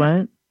parents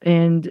went,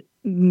 and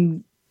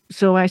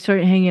so I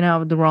started hanging out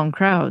with the wrong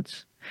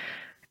crowds.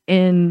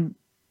 And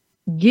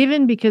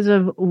given because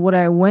of what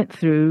I went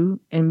through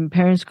and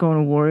parents going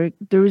to work,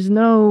 there was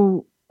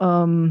no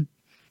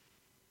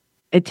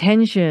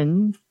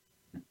attention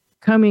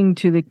coming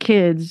to the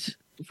kids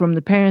from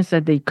the parents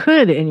that they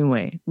could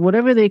anyway.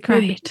 Whatever they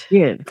could Right.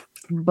 give.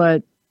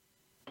 But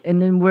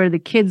and then where the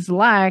kids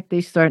lack,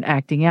 they start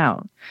acting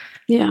out.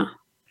 Yeah.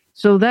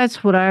 So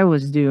that's what I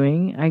was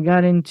doing. I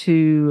got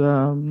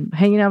into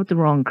hanging out with the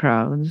wrong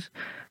crowds.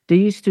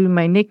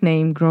 My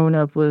nickname growing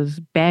up was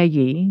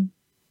Baggy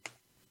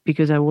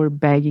because I wore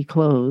baggy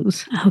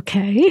clothes.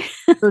 Okay.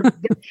 So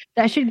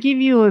that should give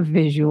you a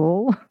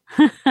visual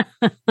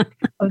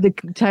of the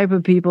type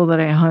of people that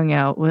I hung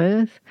out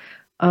with.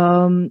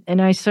 And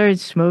I started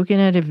smoking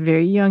at a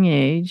very young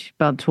age,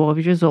 about 12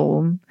 years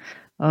old.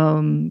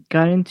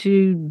 Got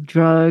into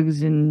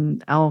drugs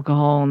and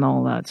alcohol and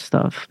all that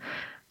stuff.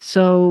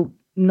 So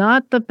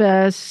not the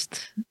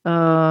best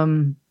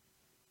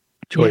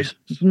Choices.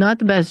 not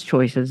the best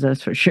choices,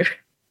 that's for sure.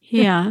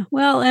 Yeah.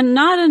 Well, and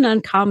not an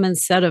uncommon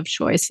set of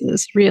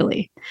choices,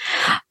 really.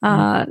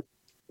 But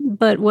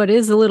what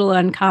is a little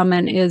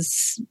uncommon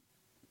is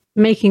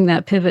making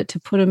that pivot to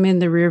put them in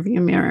the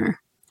rearview mirror.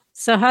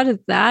 So how did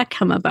that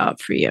come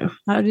about for you?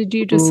 How did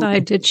you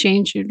decide to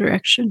change your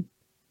direction?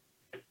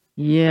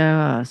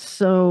 Yeah.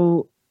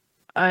 So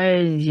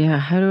I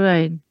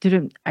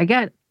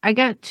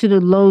got to the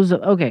lows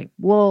of, okay.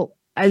 Well,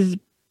 as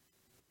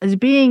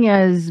being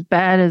as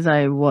bad as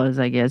I was,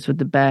 I guess, with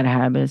the bad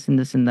habits and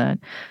this and that,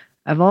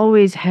 I've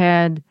always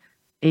had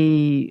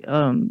a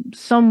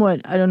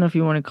somewhat, I don't know if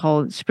you want to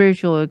call it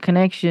spiritual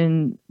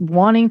connection,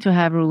 wanting to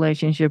have a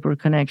relationship or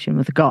connection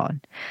with God.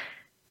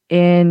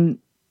 And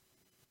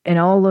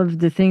all of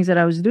the things that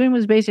I was doing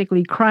was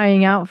basically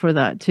crying out for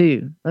that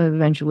too.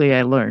 Eventually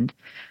I learned.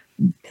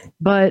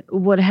 But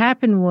what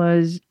happened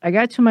was I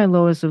got to my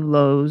lowest of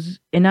lows,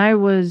 and I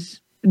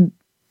was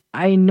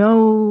going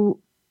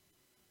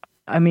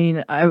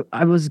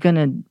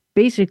to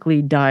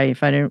basically die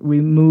if I didn't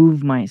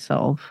remove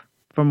myself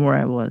from where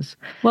I was.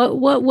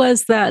 What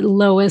was that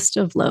lowest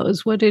of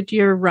lows? What did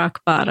your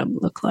rock bottom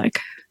look like?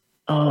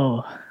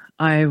 Oh,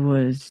 I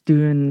was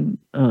doing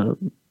a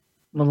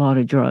lot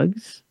of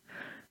drugs.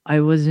 I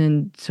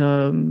wasn't,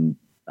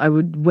 I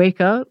would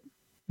wake up,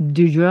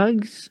 do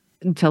drugs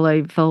until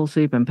I fell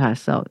asleep and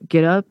passed out,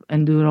 get up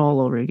and do it all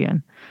over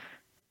again.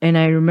 And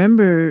I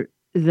remember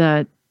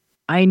that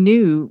I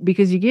knew,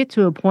 because you get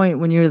to a point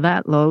when you're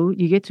that low,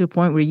 you get to a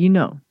point where you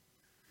know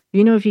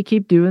if you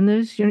keep doing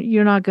this,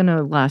 you're not going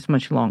to last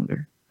much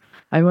longer.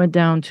 I went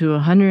down to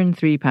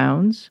 103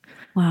 pounds.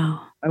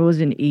 Wow. I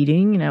wasn't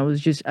eating, and I was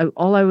just,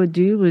 all I would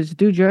do was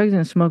do drugs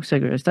and smoke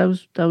cigarettes. That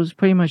was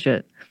pretty much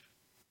it.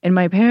 And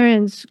my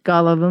parents,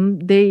 God love them,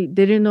 they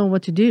didn't know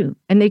what to do.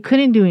 And they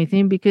couldn't do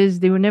anything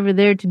because they were never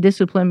there to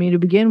discipline me to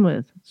begin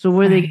with. So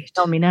what are they going to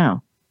tell me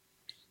now?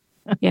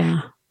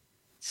 Yeah.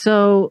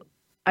 So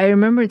I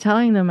remember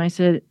telling them, I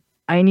said,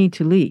 I need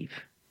to leave.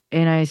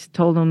 And I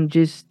told them,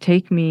 just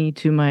take me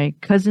to my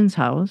cousin's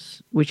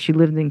house, which she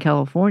lived in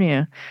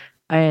California.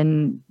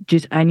 And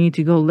I need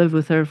to go live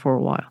with her for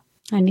a while.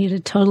 I need a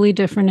totally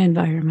different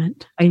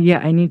environment. I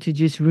need to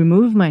just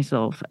remove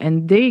myself.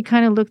 And they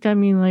kind of looked at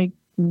me like,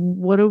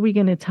 what are we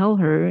going to tell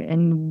her?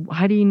 And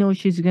how do you know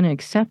she's going to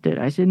accept it?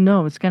 I said,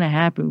 no, it's going to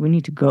happen. We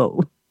need to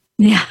go.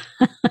 Yeah.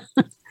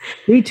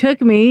 They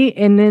took me,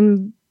 and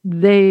then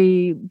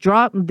they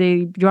dropped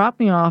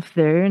me off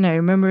there. And I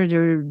remember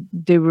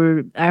they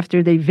were,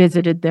 after they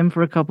visited them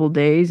for a couple of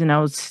days and I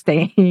was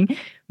staying,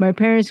 my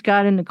parents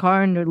got in the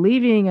car and they're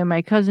leaving. And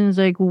my cousin's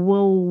like,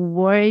 well,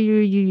 why are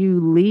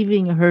you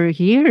leaving her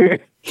here?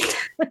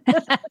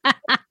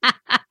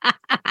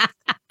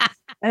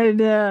 And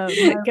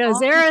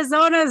because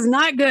Arizona's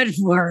not good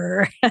for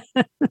her.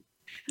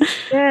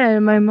 Yeah,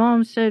 and my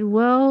mom said,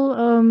 well,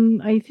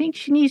 I think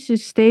she needs to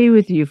stay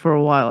with you for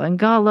a while. And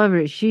God love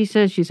her, she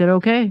said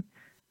okay.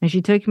 And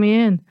she took me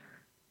in.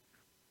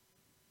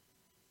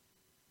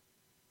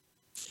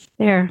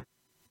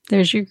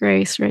 There's your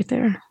grace right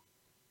there.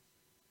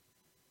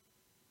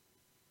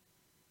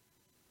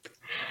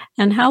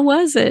 And how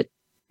was it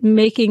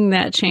making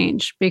that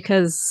change?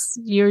 Because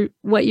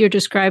what you're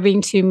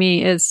describing to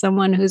me is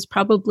someone who's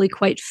probably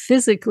quite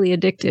physically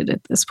addicted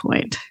at this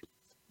point.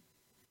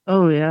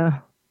 Oh yeah.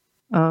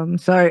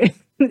 Sorry.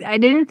 I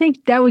didn't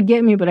think that would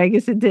get me, but I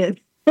guess it did.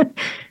 That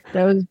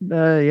was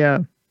yeah.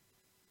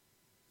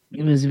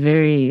 It was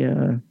very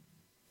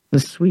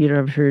sweet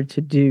of her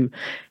to do.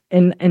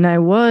 And I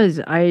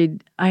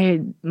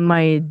had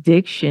my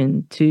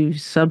addiction to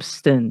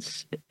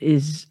substance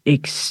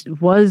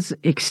was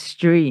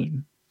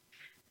extreme.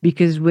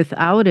 Because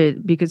without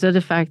it, because of the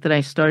fact that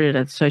I started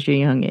at such a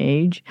young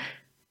age,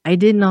 I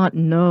did not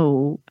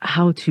know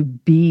how to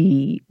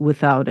be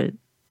without it.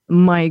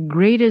 My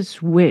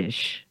greatest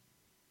wish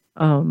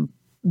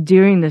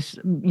during this,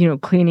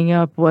 cleaning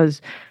up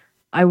was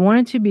I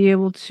wanted to be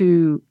able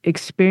to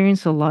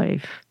experience a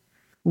life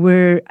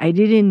where I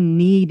didn't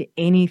need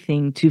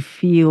anything to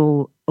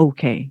feel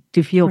okay,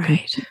 to feel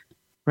Right.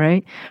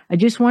 right? I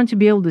just wanted to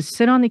be able to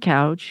sit on the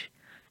couch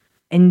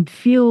and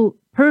feel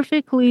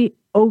perfectly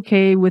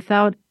okay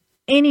without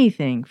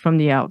anything from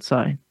the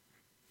outside.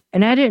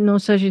 And I didn't know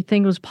such a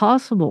thing was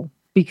possible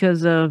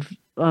because of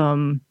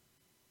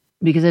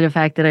the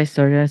fact that I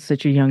started at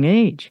such a young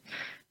age.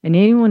 And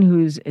anyone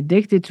who's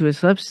addicted to a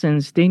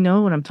substance, they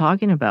know what I'm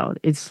talking about.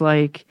 It's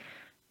like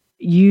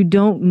you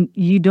don't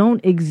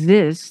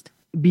exist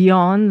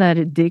beyond that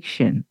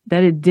addiction.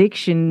 That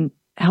addiction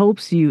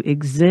helps you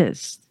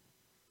exist,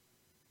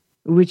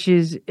 which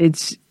is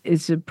it's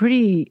a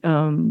pretty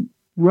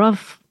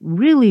rough,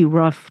 really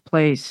rough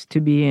place to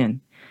be in.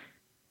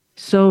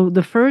 So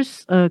the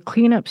first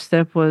cleanup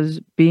step was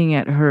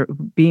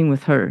being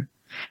with her.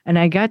 And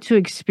I got to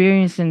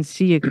experience and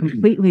see a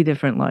completely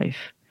different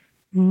life.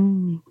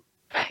 Mm.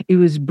 It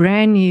was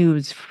brand new, it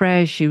was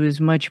fresh, it was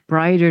much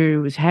brighter, it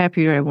was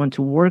happier. I went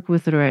to work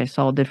with her, I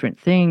saw different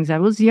things. I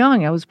was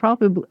young, I was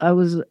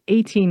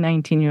 18,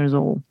 19 years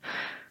old.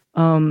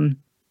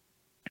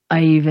 I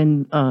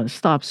even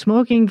stopped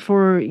smoking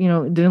for,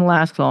 it didn't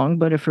last long,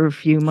 but for a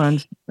few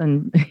months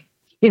and,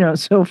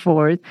 so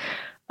forth.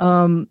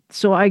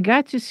 So I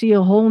got to see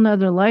a whole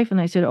nother life and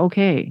I said,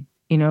 okay,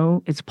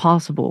 it's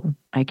possible.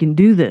 I can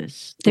do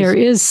this. There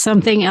is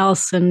something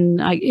else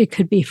and it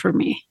could be for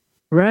me.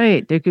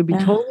 Right. There could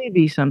totally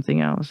be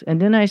something else.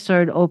 And then I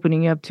started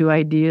opening up to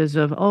ideas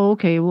of,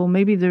 okay, well,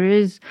 maybe there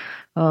is,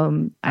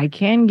 I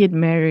can get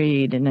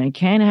married and I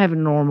can have a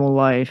normal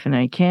life and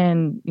I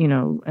can,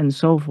 and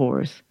so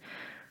forth.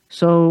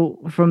 So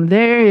from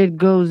there, it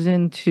goes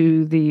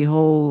into the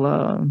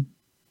whole,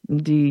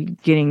 the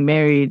getting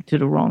married to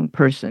the wrong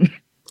person.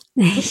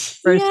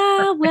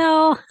 Yeah,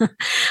 well,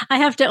 I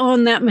have to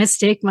own that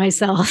mistake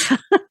myself.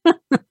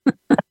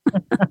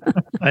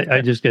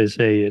 I just got to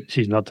say,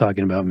 she's not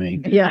talking about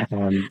me. Yeah.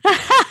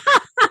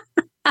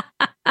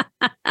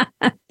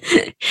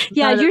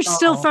 Yeah, you're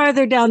still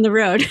farther down the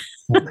road.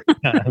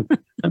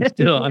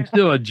 I'm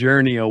still a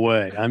journey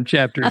away. I'm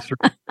chapter 3,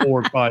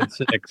 4, 5,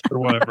 6, or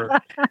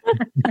whatever.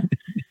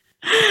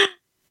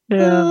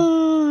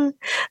 Yeah.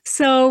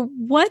 So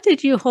what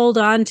did you hold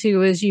on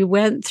to as you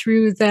went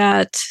through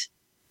that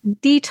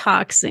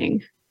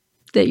detoxing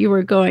that you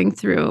were going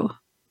through?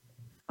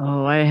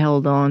 Oh, I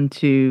held on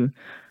to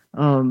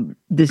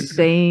the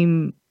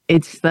same.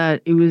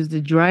 It was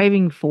the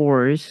driving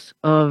force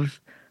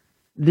of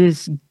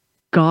this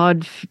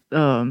God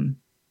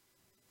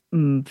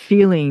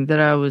feeling that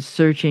I was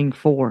searching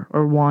for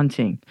or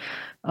wanting.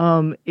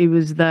 It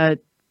was that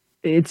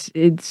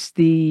it's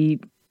the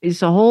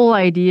whole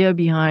idea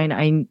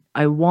behind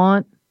I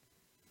want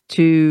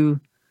to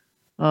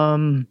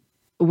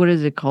what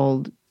is it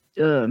called?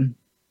 To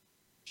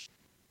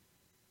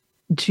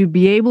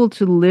be able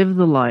to live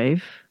the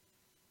life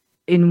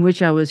in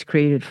which I was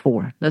created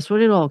for. That's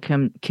what it all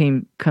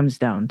comes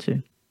down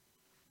to.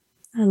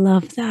 I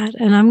love that.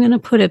 And I'm going to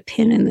put a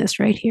pin in this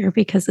right here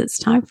because it's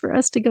time for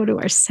us to go to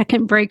our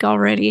second break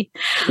already.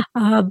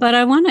 But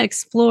I want to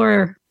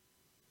explore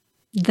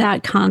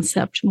that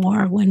concept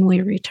more when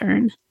we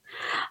return.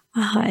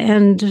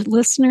 And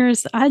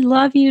listeners, I'd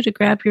love you to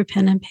grab your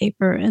pen and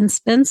paper and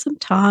spend some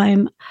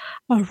time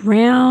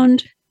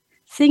around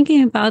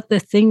thinking about the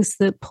things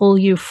that pull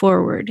you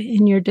forward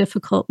in your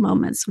difficult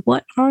moments.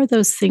 What are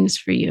those things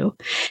for you?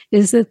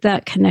 Is it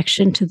that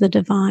connection to the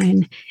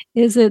divine?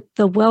 Is it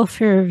the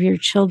welfare of your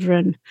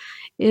children?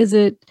 Is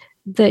it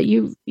that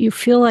you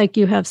feel like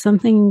you have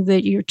something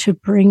that you're to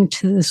bring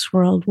to this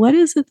world? What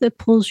is it that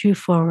pulls you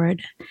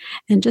forward?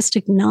 And just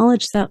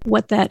acknowledge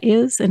what that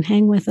is and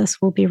hang with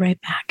us. We'll be right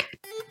back.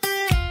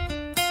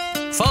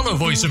 Follow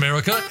Voice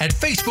America at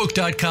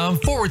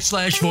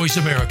Facebook.com/Voice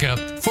America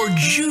for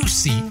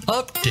juicy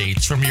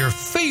updates from your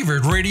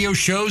favorite radio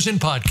shows and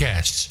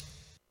podcasts.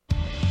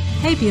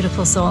 Hey,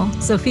 beautiful soul.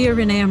 Sophia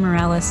Renea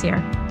Morales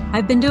here.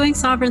 I've been doing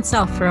Sovereign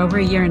Self for over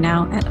a year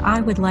now, and I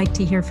would like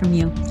to hear from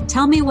you.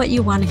 Tell me what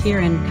you want to hear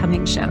in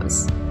coming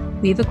shows.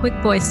 Leave a quick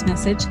voice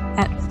message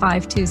at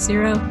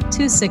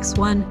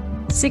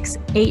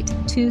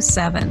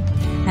 520-261-6827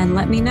 and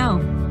let me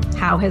know.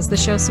 How has the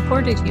show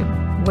supported you?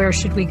 Where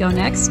should we go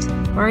next?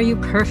 Or are you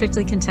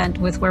perfectly content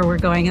with where we're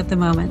going at the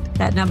moment?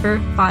 That number,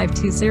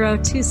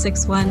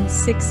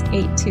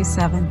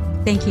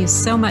 520-261-6827. Thank you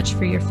so much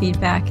for your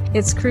feedback.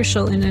 It's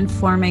crucial in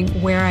informing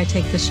where I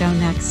take the show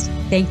next.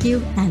 Thank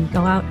you, and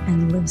go out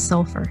and live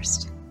soul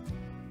first.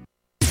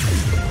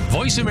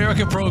 Voice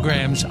America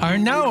programs are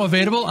now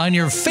available on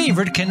your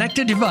favorite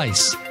connected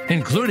device,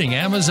 including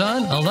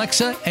Amazon,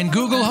 Alexa, and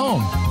Google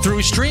Home.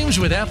 Through streams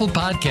with Apple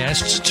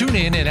Podcasts,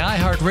 TuneIn, and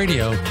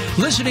iHeartRadio,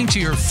 listening to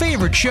your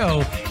favorite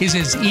show is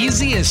as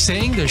easy as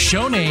saying the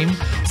show name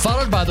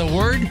followed by the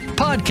word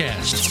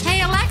podcast.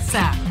 Hey,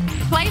 Alexa,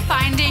 play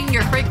Finding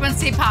Your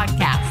Frequency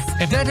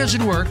podcast. If that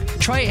doesn't work,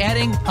 try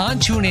adding on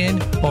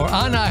TuneIn or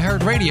on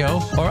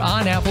iHeartRadio or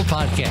on Apple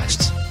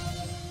Podcasts.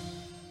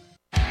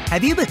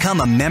 Have you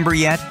become a member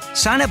yet?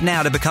 Sign up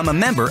now to become a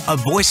member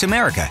of Voice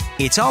America.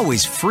 It's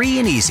always free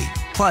and easy.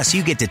 Plus, Plus,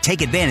 you get to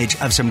take advantage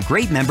of some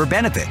great member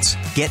benefits.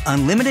 Get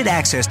unlimited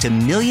access to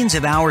millions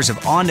of hours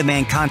of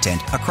on-demand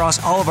content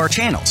across all of our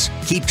channels.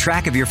 Keep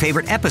track of your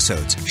favorite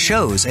episodes,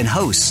 shows, and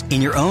hosts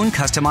in your own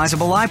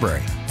customizable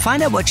library.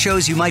 Find out what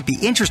shows you might be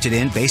interested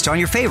in based on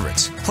your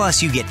favorites.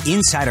 Plus, you get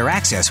insider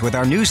access with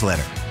our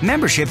newsletter.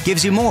 Membership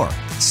gives you more.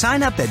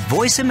 Sign up at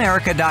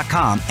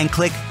voiceamerica.com and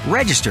click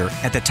register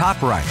at the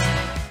top right.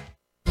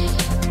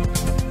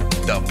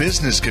 The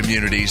business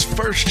community's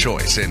first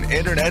choice in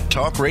Internet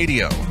Talk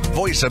Radio.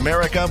 Voice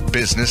America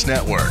Business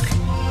Network.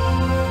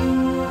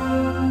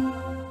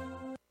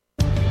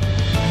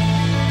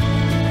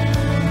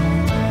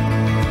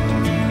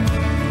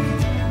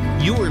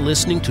 You are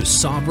listening to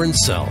Sovereign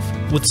Self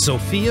with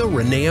Sophia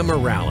Renea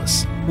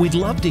Morales. We'd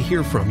love to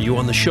hear from you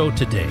on the show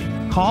today.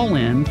 Call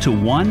in to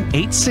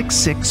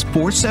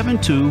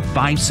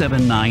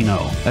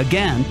 1-866-472-5790.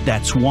 Again,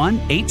 that's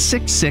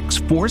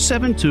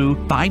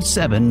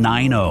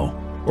 1-866-472-5790.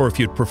 Or if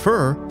you'd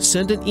prefer,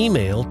 send an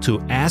email to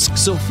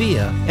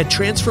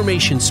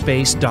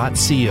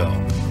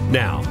asksophia@transformationspace.co.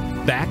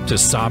 Now, back to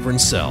Sovereign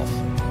Self.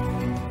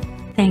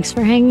 Thanks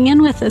for hanging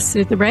in with us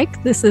through the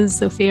break. This is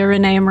Sophia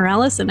Renea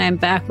Morales, and I'm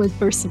back with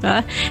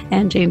Bersabeh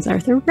and James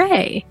Arthur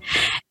Ray.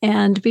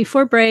 And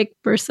before break,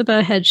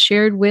 Bersabeh had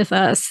shared with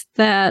us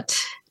that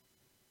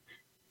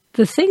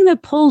the thing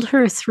that pulled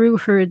her through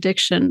her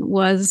addiction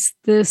was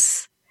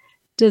this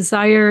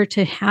desire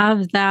to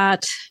have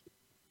that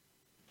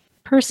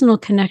personal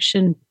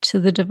connection to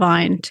the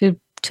divine, to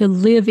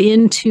live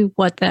into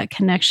what that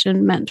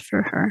connection meant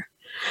for her.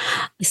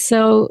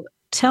 So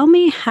tell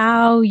me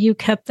how you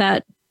kept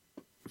that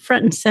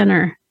front and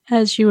center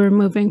as you were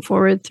moving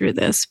forward through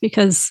this,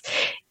 because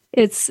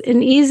it's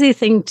an easy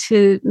thing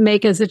to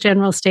make as a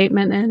general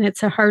statement, and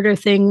it's a harder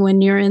thing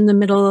when you're in the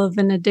middle of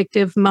an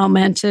addictive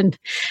moment and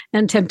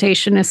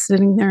temptation is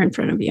sitting there in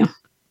front of you.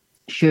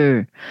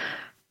 Sure.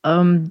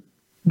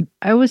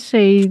 I would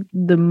say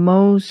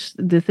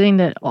the thing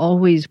that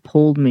always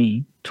pulled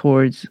me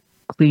towards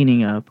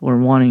cleaning up or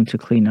wanting to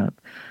clean up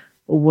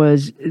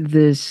was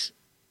this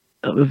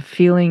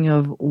feeling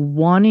of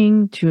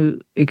wanting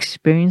to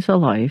experience a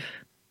life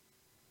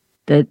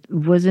that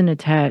wasn't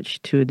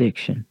attached to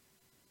addiction.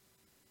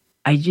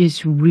 I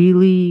just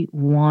really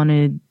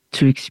wanted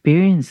to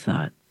experience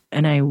that,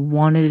 and I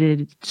wanted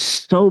it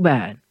so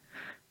bad.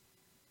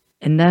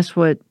 And that's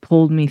what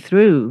pulled me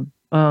through.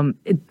 And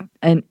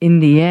in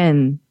the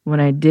end, when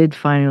I did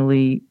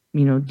finally,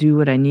 do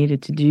what I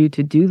needed to do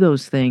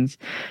those things,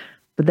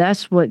 but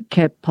that's what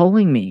kept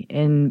pulling me,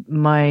 and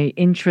my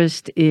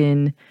interest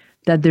in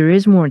that there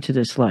is more to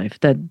this life,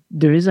 that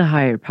there is a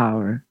higher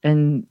power.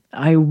 And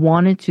I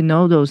wanted to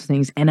know those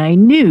things. And I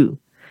knew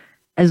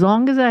as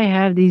long as I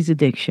have these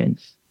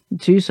addictions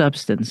to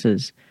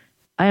substances,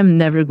 I am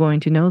never going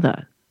to know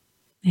that.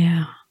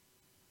 Yeah.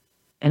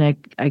 And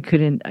I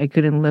couldn't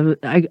live.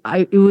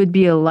 It would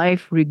be a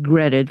life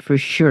regretted for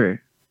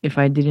sure if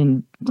I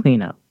didn't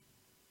clean up.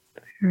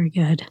 Very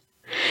good.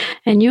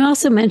 And you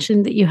also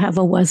mentioned that you have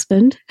a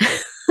husband.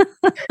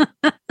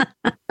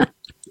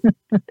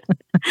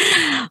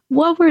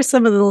 What were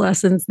some of the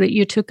lessons that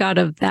you took out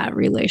of that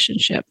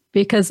relationship?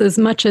 Because as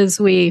much as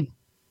we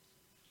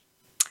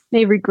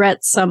may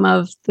regret some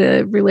of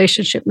the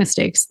relationship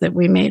mistakes that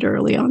we made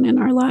early on in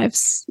our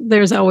lives,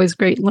 there's always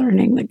great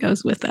learning that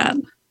goes with that.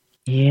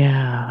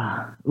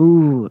 Yeah.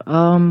 Ooh.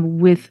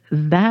 With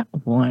that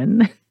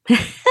one.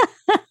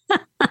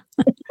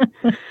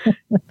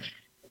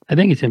 I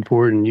think it's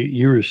important.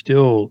 You were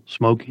still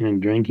smoking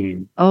and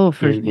drinking. Oh,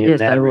 in yes,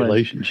 that I was.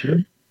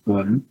 relationship.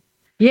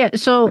 Yeah.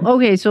 So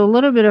a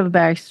little bit of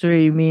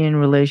backstory. Me in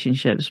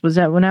relationships was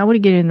that when I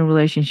would get in a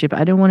relationship, I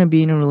didn't want to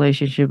be in a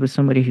relationship with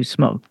somebody who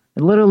smoked,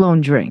 let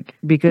alone drink,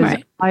 because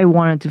I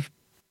wanted to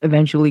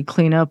eventually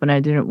clean up, and I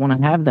didn't want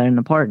to have that in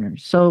a partner.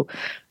 So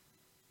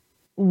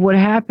what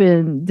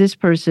happened, this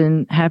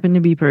person happened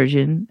to be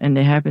Persian, and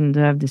they happened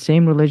to have the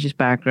same religious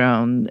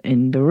background,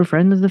 and they were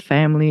friends of the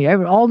family.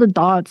 all the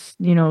dots,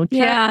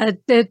 Yeah,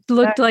 it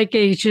looked like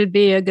it should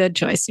be a good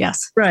choice.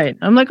 Yes. Right.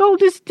 I'm like, oh,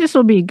 this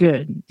will be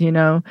good,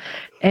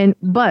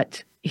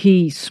 but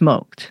he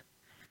smoked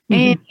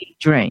and he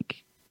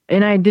drank.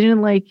 And I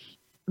didn't like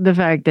the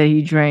fact that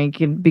he drank,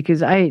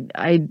 because that's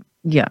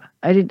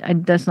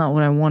not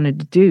what I wanted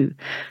to do.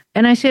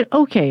 And I said,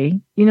 okay,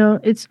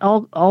 it's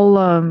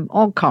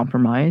I'll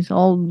compromise.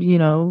 I'll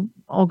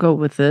go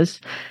with this.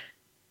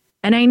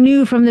 And I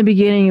knew from the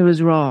beginning it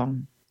was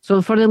wrong.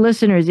 So for the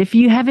listeners, if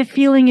you have a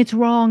feeling it's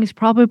wrong, it's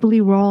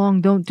probably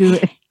wrong. Don't do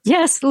it.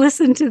 Yes,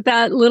 listen to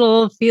that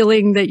little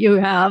feeling that you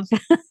have.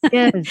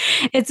 Yes.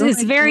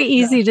 It's very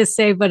easy to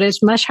say, but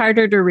it's much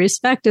harder to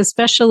respect,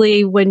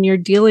 especially when you're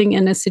dealing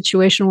in a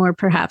situation where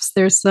perhaps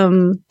there's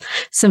some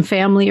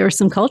family or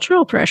some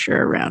cultural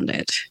pressure around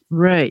it.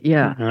 Right,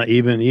 yeah.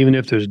 Even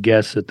if there's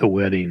guests at the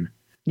wedding.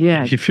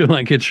 Yeah. If you feel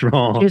like it's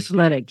wrong, just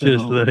let it go.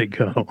 Just let it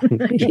go.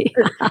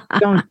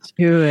 Don't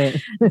do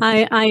it.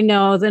 I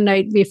know the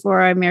night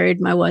before I married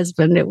my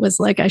husband, it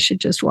was like I should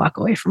just walk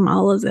away from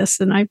all of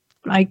this. And I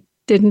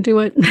didn't do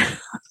it.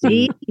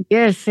 See,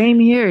 yeah, same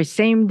here,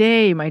 same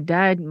day.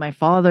 My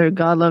father,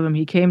 God love him,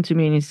 he came to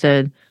me and he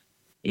said,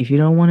 if you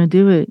don't want to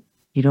do it,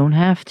 you don't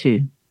have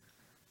to.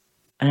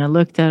 And I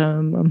looked at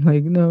him, I'm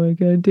like, no, I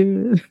gotta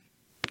do it.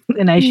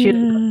 And I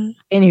should.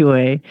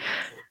 Anyway,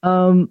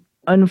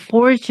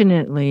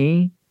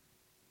 unfortunately,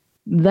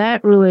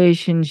 that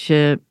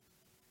relationship,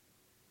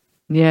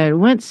 yeah, it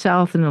went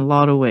south in a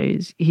lot of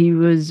ways. He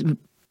was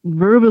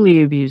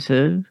verbally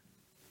abusive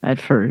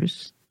at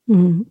first.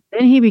 Mm-hmm.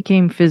 Then he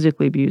became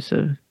physically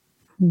abusive.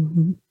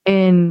 Mm-hmm.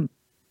 And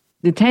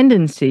the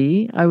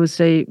tendency, I would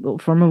say, well,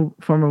 from a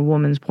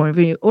woman's point of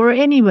view, or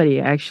anybody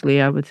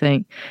actually, I would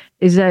think,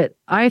 is that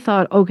I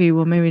thought, okay,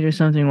 well, maybe there's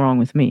something wrong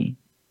with me.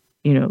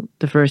 You know,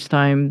 the first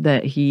time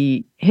that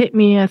he hit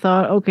me, I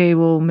thought, okay,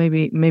 well,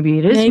 maybe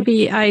it is.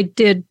 Maybe I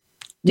did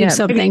do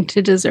something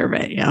to deserve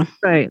it. Yeah.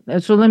 Right.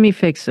 So let me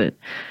fix it.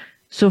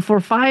 So for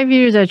 5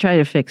 years, I tried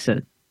to fix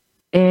it.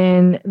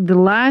 And the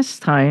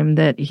last time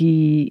that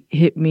he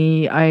hit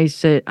me, I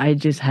said I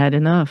just had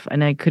enough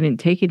and I couldn't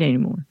take it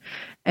anymore.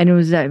 And it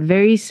was that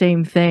very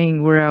same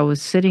thing where I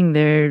was sitting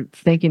there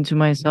thinking to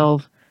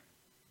myself,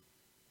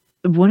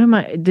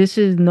 this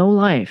is no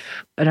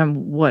life. And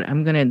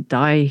I'm going to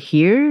die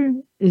here,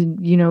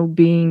 you know,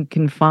 being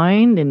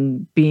confined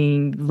and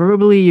being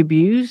verbally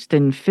abused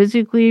and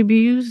physically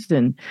abused.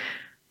 And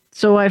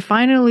so I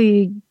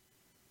finally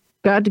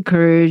got the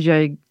courage.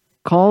 I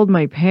called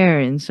my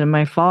parents, and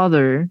my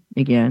father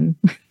again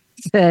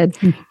said,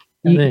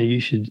 and then you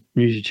should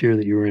share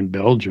that you were in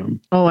Belgium.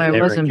 Oh, I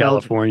was in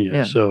California.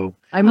 Yeah. So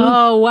I moved.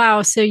 Oh,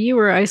 wow. So you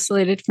were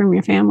isolated from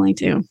your family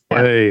too.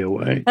 Way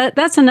away.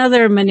 That's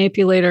another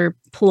manipulator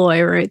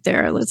ploy right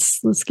there. Let's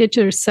get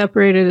you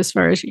separated as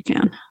far as you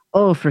can.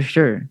 Oh, for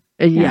sure.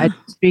 Yeah, I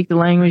didn't speak the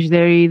language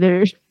there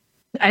either.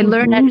 I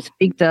learned how to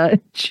speak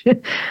Dutch.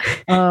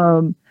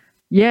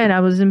 Yeah, and I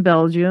was in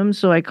Belgium,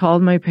 so I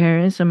called my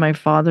parents, and my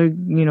father,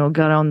 you know,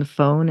 got on the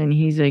phone, and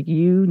he's like,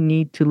 "You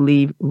need to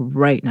leave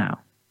right now."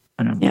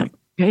 And I'm like,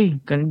 "Okay,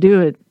 gonna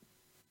do it."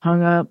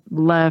 Hung up,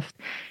 left,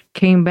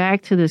 came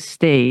back to the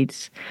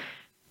States,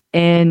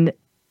 and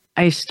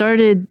I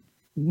started.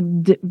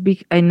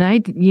 And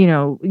I, you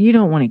know, you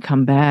don't want to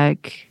come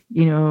back.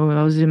 You know,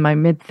 I was in my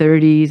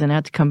mid-30s and I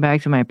had to come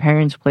back to my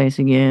parents' place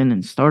again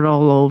and start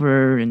all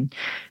over and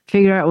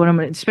figure out what I'm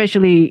going to,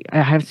 especially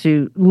I have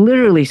to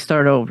literally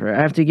start over. I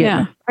have to get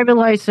my private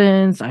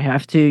license. I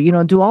have to, you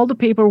know, do all the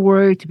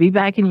paperwork to be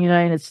back in the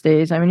United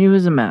States. I mean, it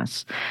was a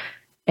mess.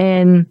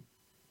 And,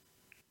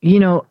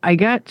 you know, I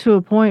got to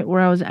a point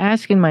where I was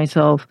asking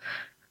myself,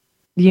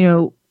 you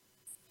know,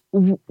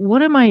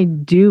 what am I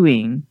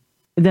doing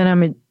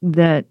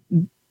that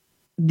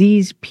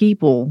these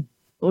people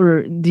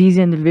or these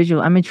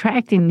individuals, I'm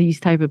attracting these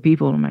type of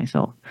people to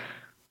myself.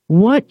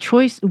 What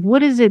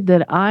is it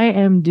that I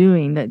am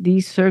doing that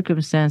these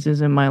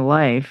circumstances in my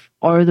life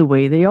are the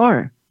way they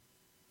are?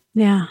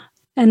 Yeah.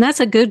 And that's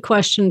a good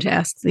question to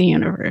ask the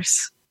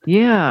universe.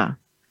 Yeah.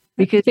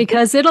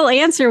 Because it'll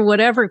answer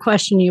whatever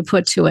question you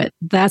put to it.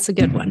 That's a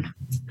good one.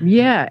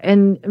 Yeah.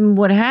 And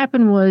what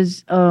happened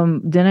was,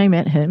 then I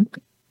met him.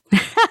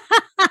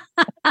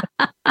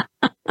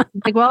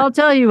 Like, well, I'll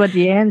tell you what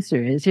the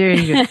answer is. Here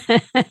you go.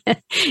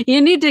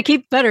 You need to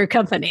keep better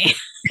company.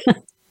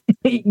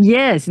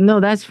 Yes, no,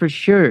 that's for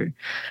sure.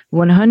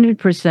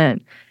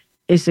 100%.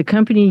 It's the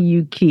company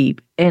you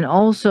keep. And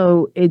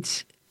also,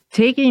 it's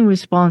taking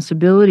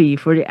responsibility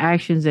for the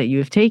actions that you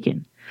have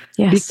taken.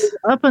 Yes. Because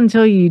up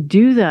until you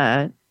do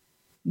that,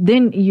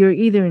 then you're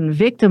either in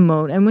victim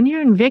mode. And when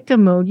you're in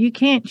victim mode, you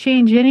can't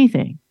change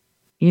anything.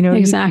 You know,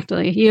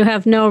 exactly. You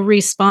have no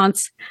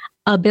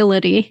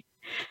responsibility.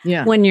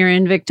 Yeah. When you're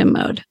in victim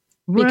mode,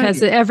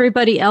 because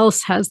everybody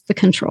else has the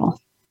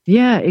control.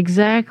 Yeah,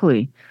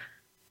 exactly.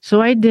 So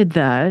I did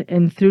that,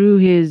 and through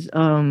his,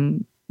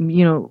 you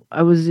know,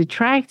 I was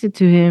attracted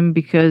to him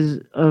because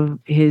of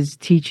his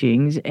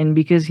teachings and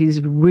because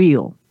he's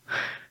real.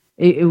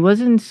 It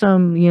wasn't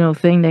some, you know,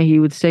 thing that he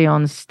would say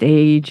on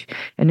stage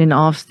and then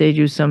off stage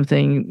or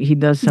something. He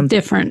does something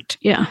different.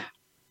 Yeah.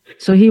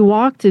 So he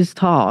walked his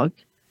talk,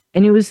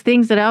 and it was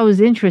things that I was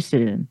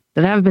interested in,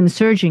 that I've been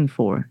searching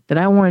for, that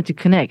I wanted to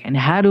connect. And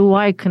how do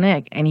I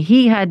connect? And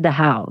he had the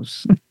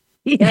house.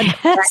 He had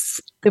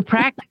the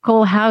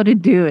practical how to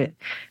do it.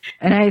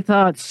 And I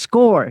thought,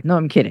 score. No,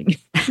 I'm kidding.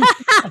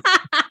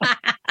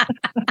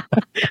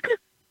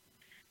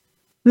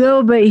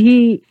 No, but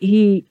he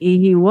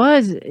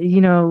was, you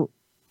know,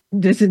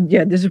 this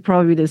is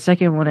probably the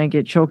second one I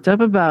get choked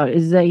up about,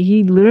 is that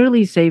he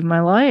literally saved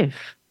my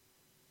life.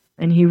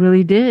 And he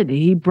really did.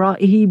 He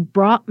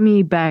brought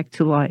me back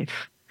to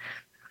life.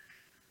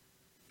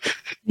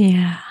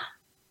 Yeah.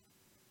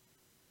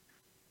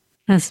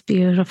 That's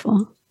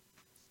beautiful.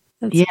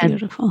 That's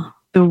beautiful.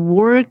 The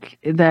work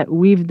that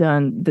we've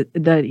done,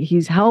 that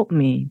he's helped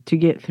me to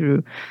get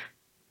through,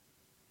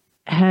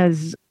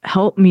 has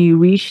helped me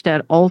reach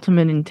that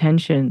ultimate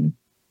intention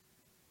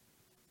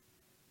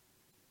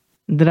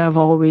that I've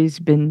always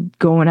been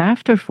going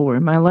after for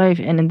in my life.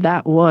 And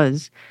that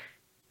was,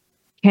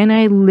 can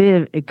I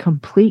live a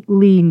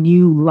completely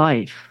new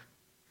life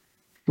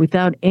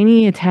without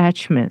any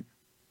attachment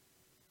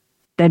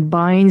that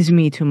binds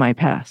me to my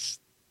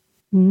past.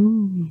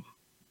 Mm.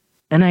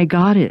 And I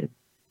got it.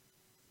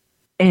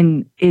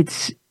 And I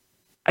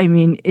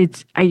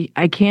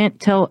can't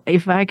tell,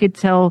 if I could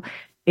tell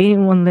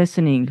anyone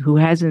listening who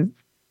hasn't,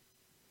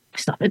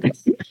 stop it.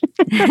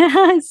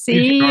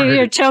 See,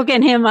 you're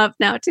choking him up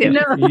now too.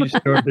 No. You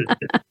started.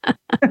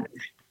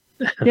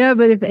 Yeah,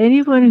 but if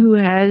anyone who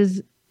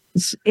has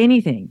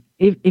anything,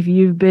 if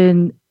you've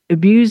been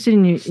abused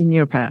in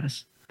your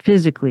past,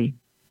 physically,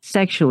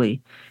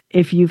 sexually,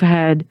 if you've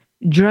had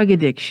drug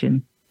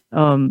addiction,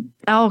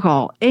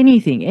 alcohol,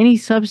 anything, any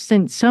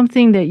substance,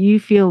 something that you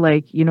feel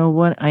like, you know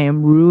what, I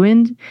am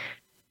ruined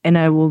and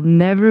I will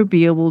never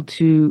be able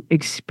to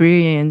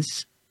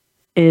experience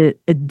a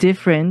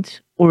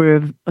different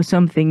or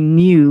something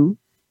new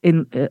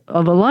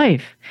of a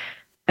life.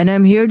 And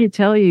I'm here to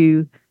tell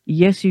you,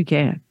 yes, you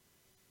can.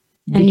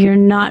 And you're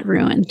not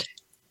ruined.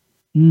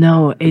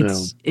 No, I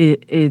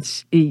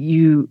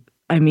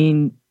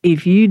mean,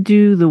 if you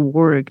do the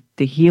work,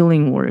 the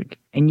healing work,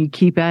 and you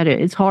keep at it,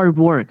 it's hard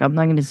work. I'm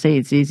not going to say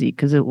it's easy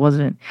because it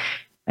wasn't.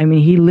 I mean,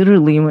 he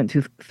literally went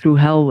through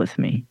hell with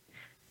me.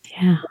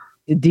 Yeah.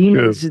 The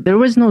demons, there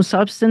was no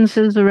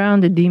substances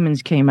around. The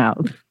demons came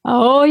out.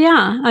 Oh,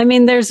 yeah. I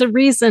mean, there's a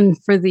reason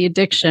for the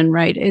addiction,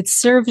 right? It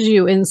serves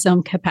you in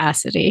some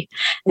capacity.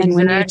 And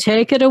when you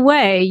take it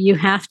away, you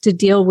have to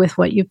deal with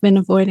what you've been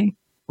avoiding.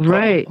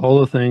 Right. All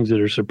the things that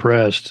are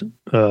suppressed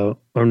are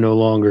no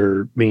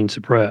longer being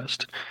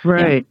suppressed.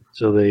 Right. Yeah.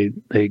 So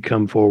they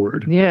come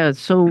forward. Yeah.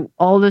 So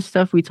all the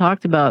stuff we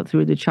talked about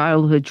through the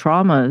childhood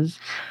traumas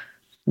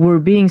were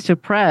being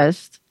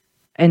suppressed.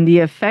 And the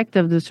effect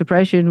of the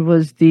suppression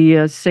was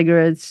the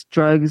cigarettes,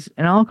 drugs,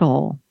 and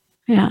alcohol.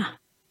 Yeah.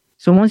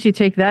 So once you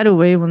take that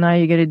away, well, now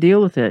you got to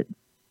deal with it.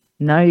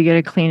 Now you got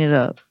to clean it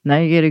up. Now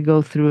you got to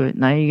go through it.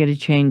 Now you got to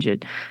change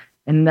it.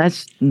 And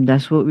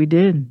that's what we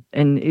did.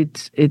 And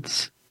it's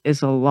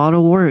a lot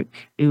of work.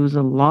 It was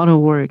a lot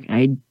of work.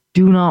 I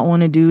do not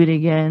want to do it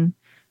again.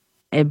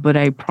 But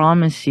I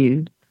promise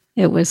you,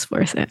 it was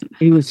worth it.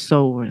 It was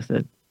so worth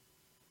it.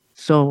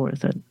 So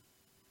worth it.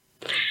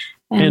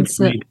 And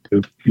so, me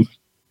too.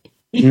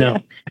 No.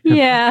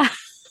 Yeah.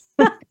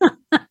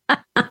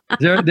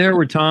 There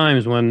were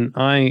times when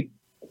I,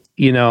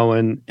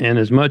 and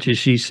as much as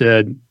she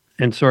said,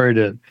 and sorry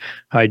to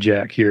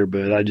hijack here,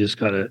 but I just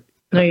got to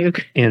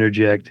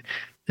interject.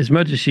 As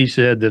much as she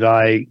said that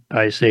I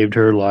saved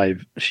her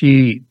life,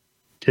 she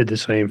did the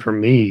same for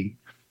me.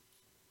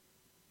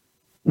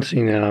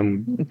 See, now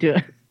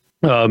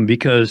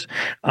because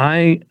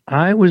I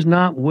was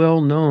not well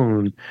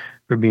known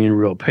for being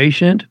real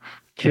patient,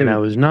 and I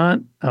was not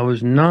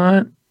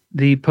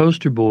the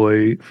poster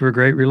boy for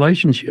great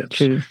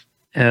relationships.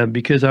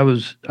 Because I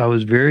was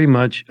very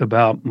much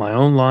about my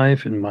own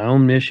life and my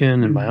own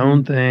mission and my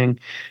own thing,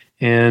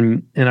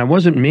 and I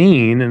wasn't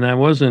mean and I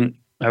wasn't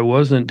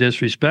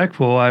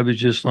disrespectful. I was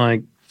just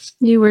like,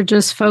 you were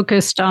just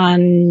focused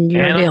on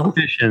your deal.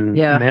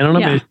 Man on a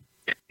mission.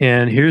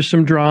 And here's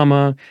some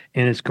drama,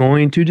 and it's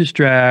going to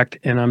distract,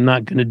 and I'm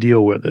not going to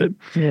deal with it.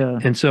 Yeah.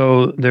 And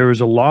so there was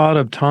a lot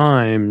of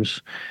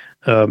times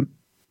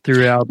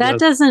throughout. That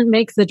doesn't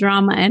make the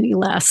drama any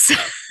less.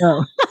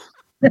 No.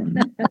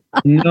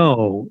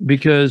 No,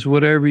 because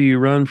whatever you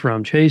run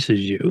from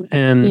chases you.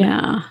 And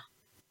yeah.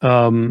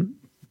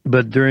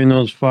 But during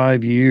those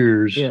 5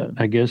 years,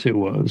 I guess it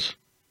was.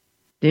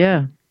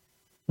 Yeah.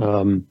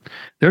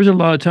 There's a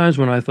lot of times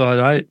when I thought,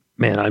 I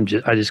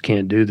just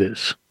can't do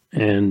this.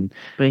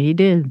 But he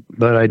did.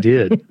 But I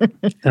did.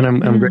 And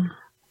I'm great.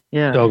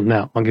 Yeah. So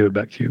now I'll give it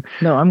back to you.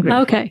 No, I'm great.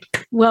 Okay.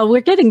 Well,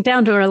 we're getting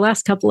down to our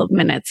last couple of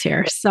minutes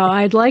here. So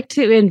I'd like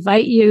to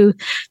invite you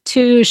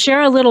to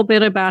share a little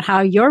bit about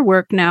how your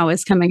work now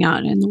is coming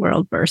out in the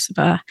world,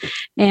 Bersabeh.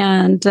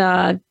 And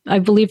I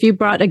believe you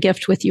brought a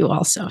gift with you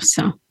also.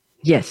 So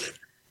yes.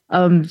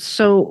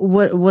 So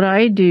what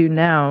I do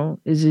now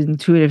is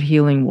intuitive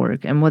healing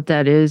work. And what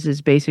that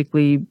is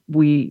basically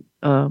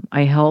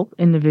I help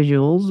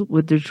individuals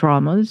with their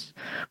traumas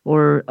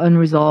or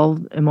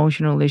unresolved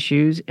emotional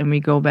issues, and we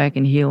go back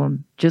and heal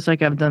them, just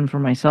like I've done for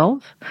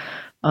myself.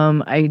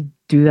 I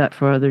do that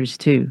for others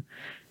too.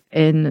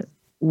 And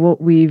what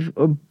we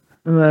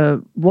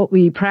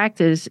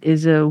practice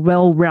is a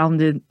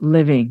well-rounded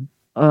living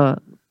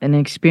and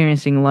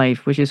experiencing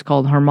life, which is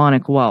called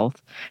harmonic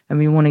wealth. And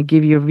we want to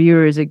give your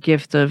viewers a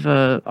gift of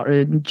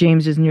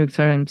James's New York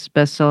Times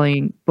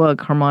bestselling book,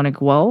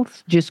 Harmonic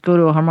Wealth. Just go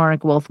to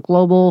Harmonic Wealth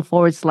Global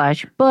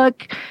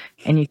 /book,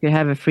 and you could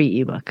have a free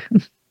ebook.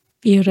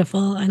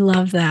 Beautiful. I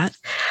love that.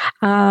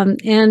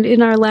 And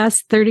in our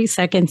last 30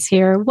 seconds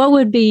here, what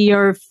would be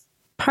your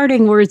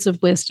parting words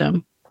of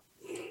wisdom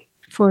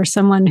for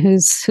someone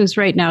who's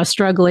right now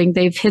struggling?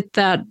 They've hit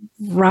that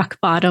rock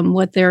bottom,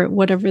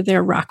 whatever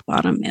their rock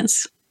bottom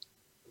is.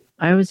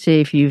 I would say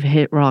if you've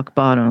hit rock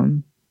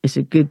bottom, it's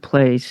a good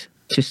place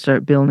to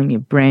start building a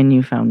brand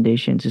new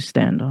foundation to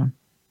stand on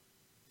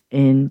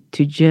and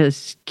to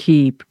just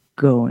keep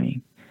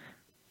going.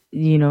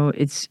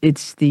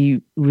 It's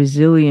the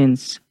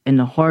resilience and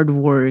the hard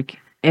work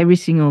every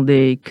single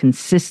day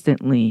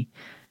consistently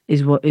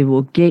is what it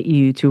will get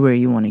you to where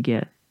you want to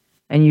get.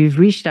 And you've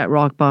reached that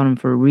rock bottom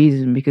for a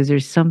reason, because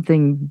there's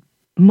something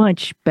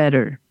much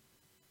better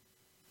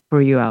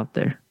for you out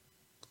there.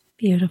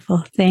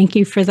 Beautiful. Thank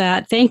you for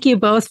that. Thank you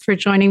both for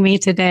joining me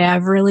today.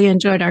 I've really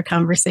enjoyed our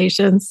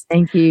conversations.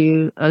 Thank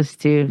you. Us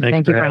too.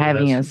 Thank you for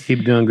having us.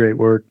 Keep doing great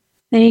work.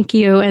 Thank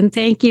you. And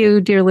thank you,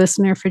 dear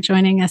listener, for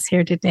joining us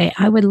here today.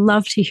 I would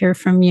love to hear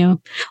from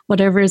you.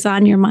 Whatever is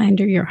on your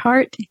mind or your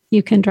heart,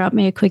 you can drop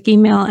me a quick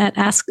email at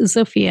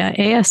askzofia,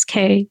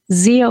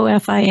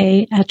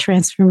 ASKZOFIA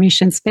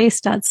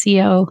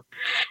 @transformationspace.co.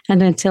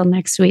 And until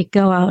next week,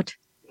 go out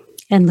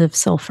and live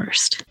soul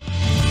first.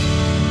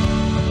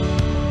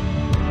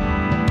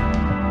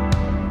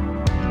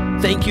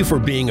 Thank you for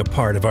being a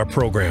part of our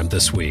program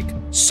this week.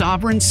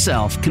 Sovereign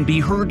Self can be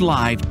heard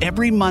live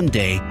every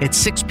Monday at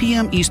 6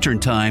 p.m. Eastern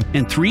Time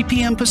and 3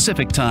 p.m.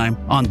 Pacific Time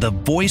on the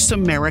Voice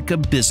America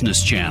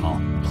Business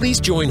Channel. Please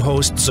join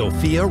host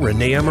Zofia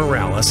Renea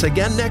Morales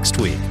again next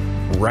week,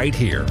 right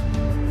here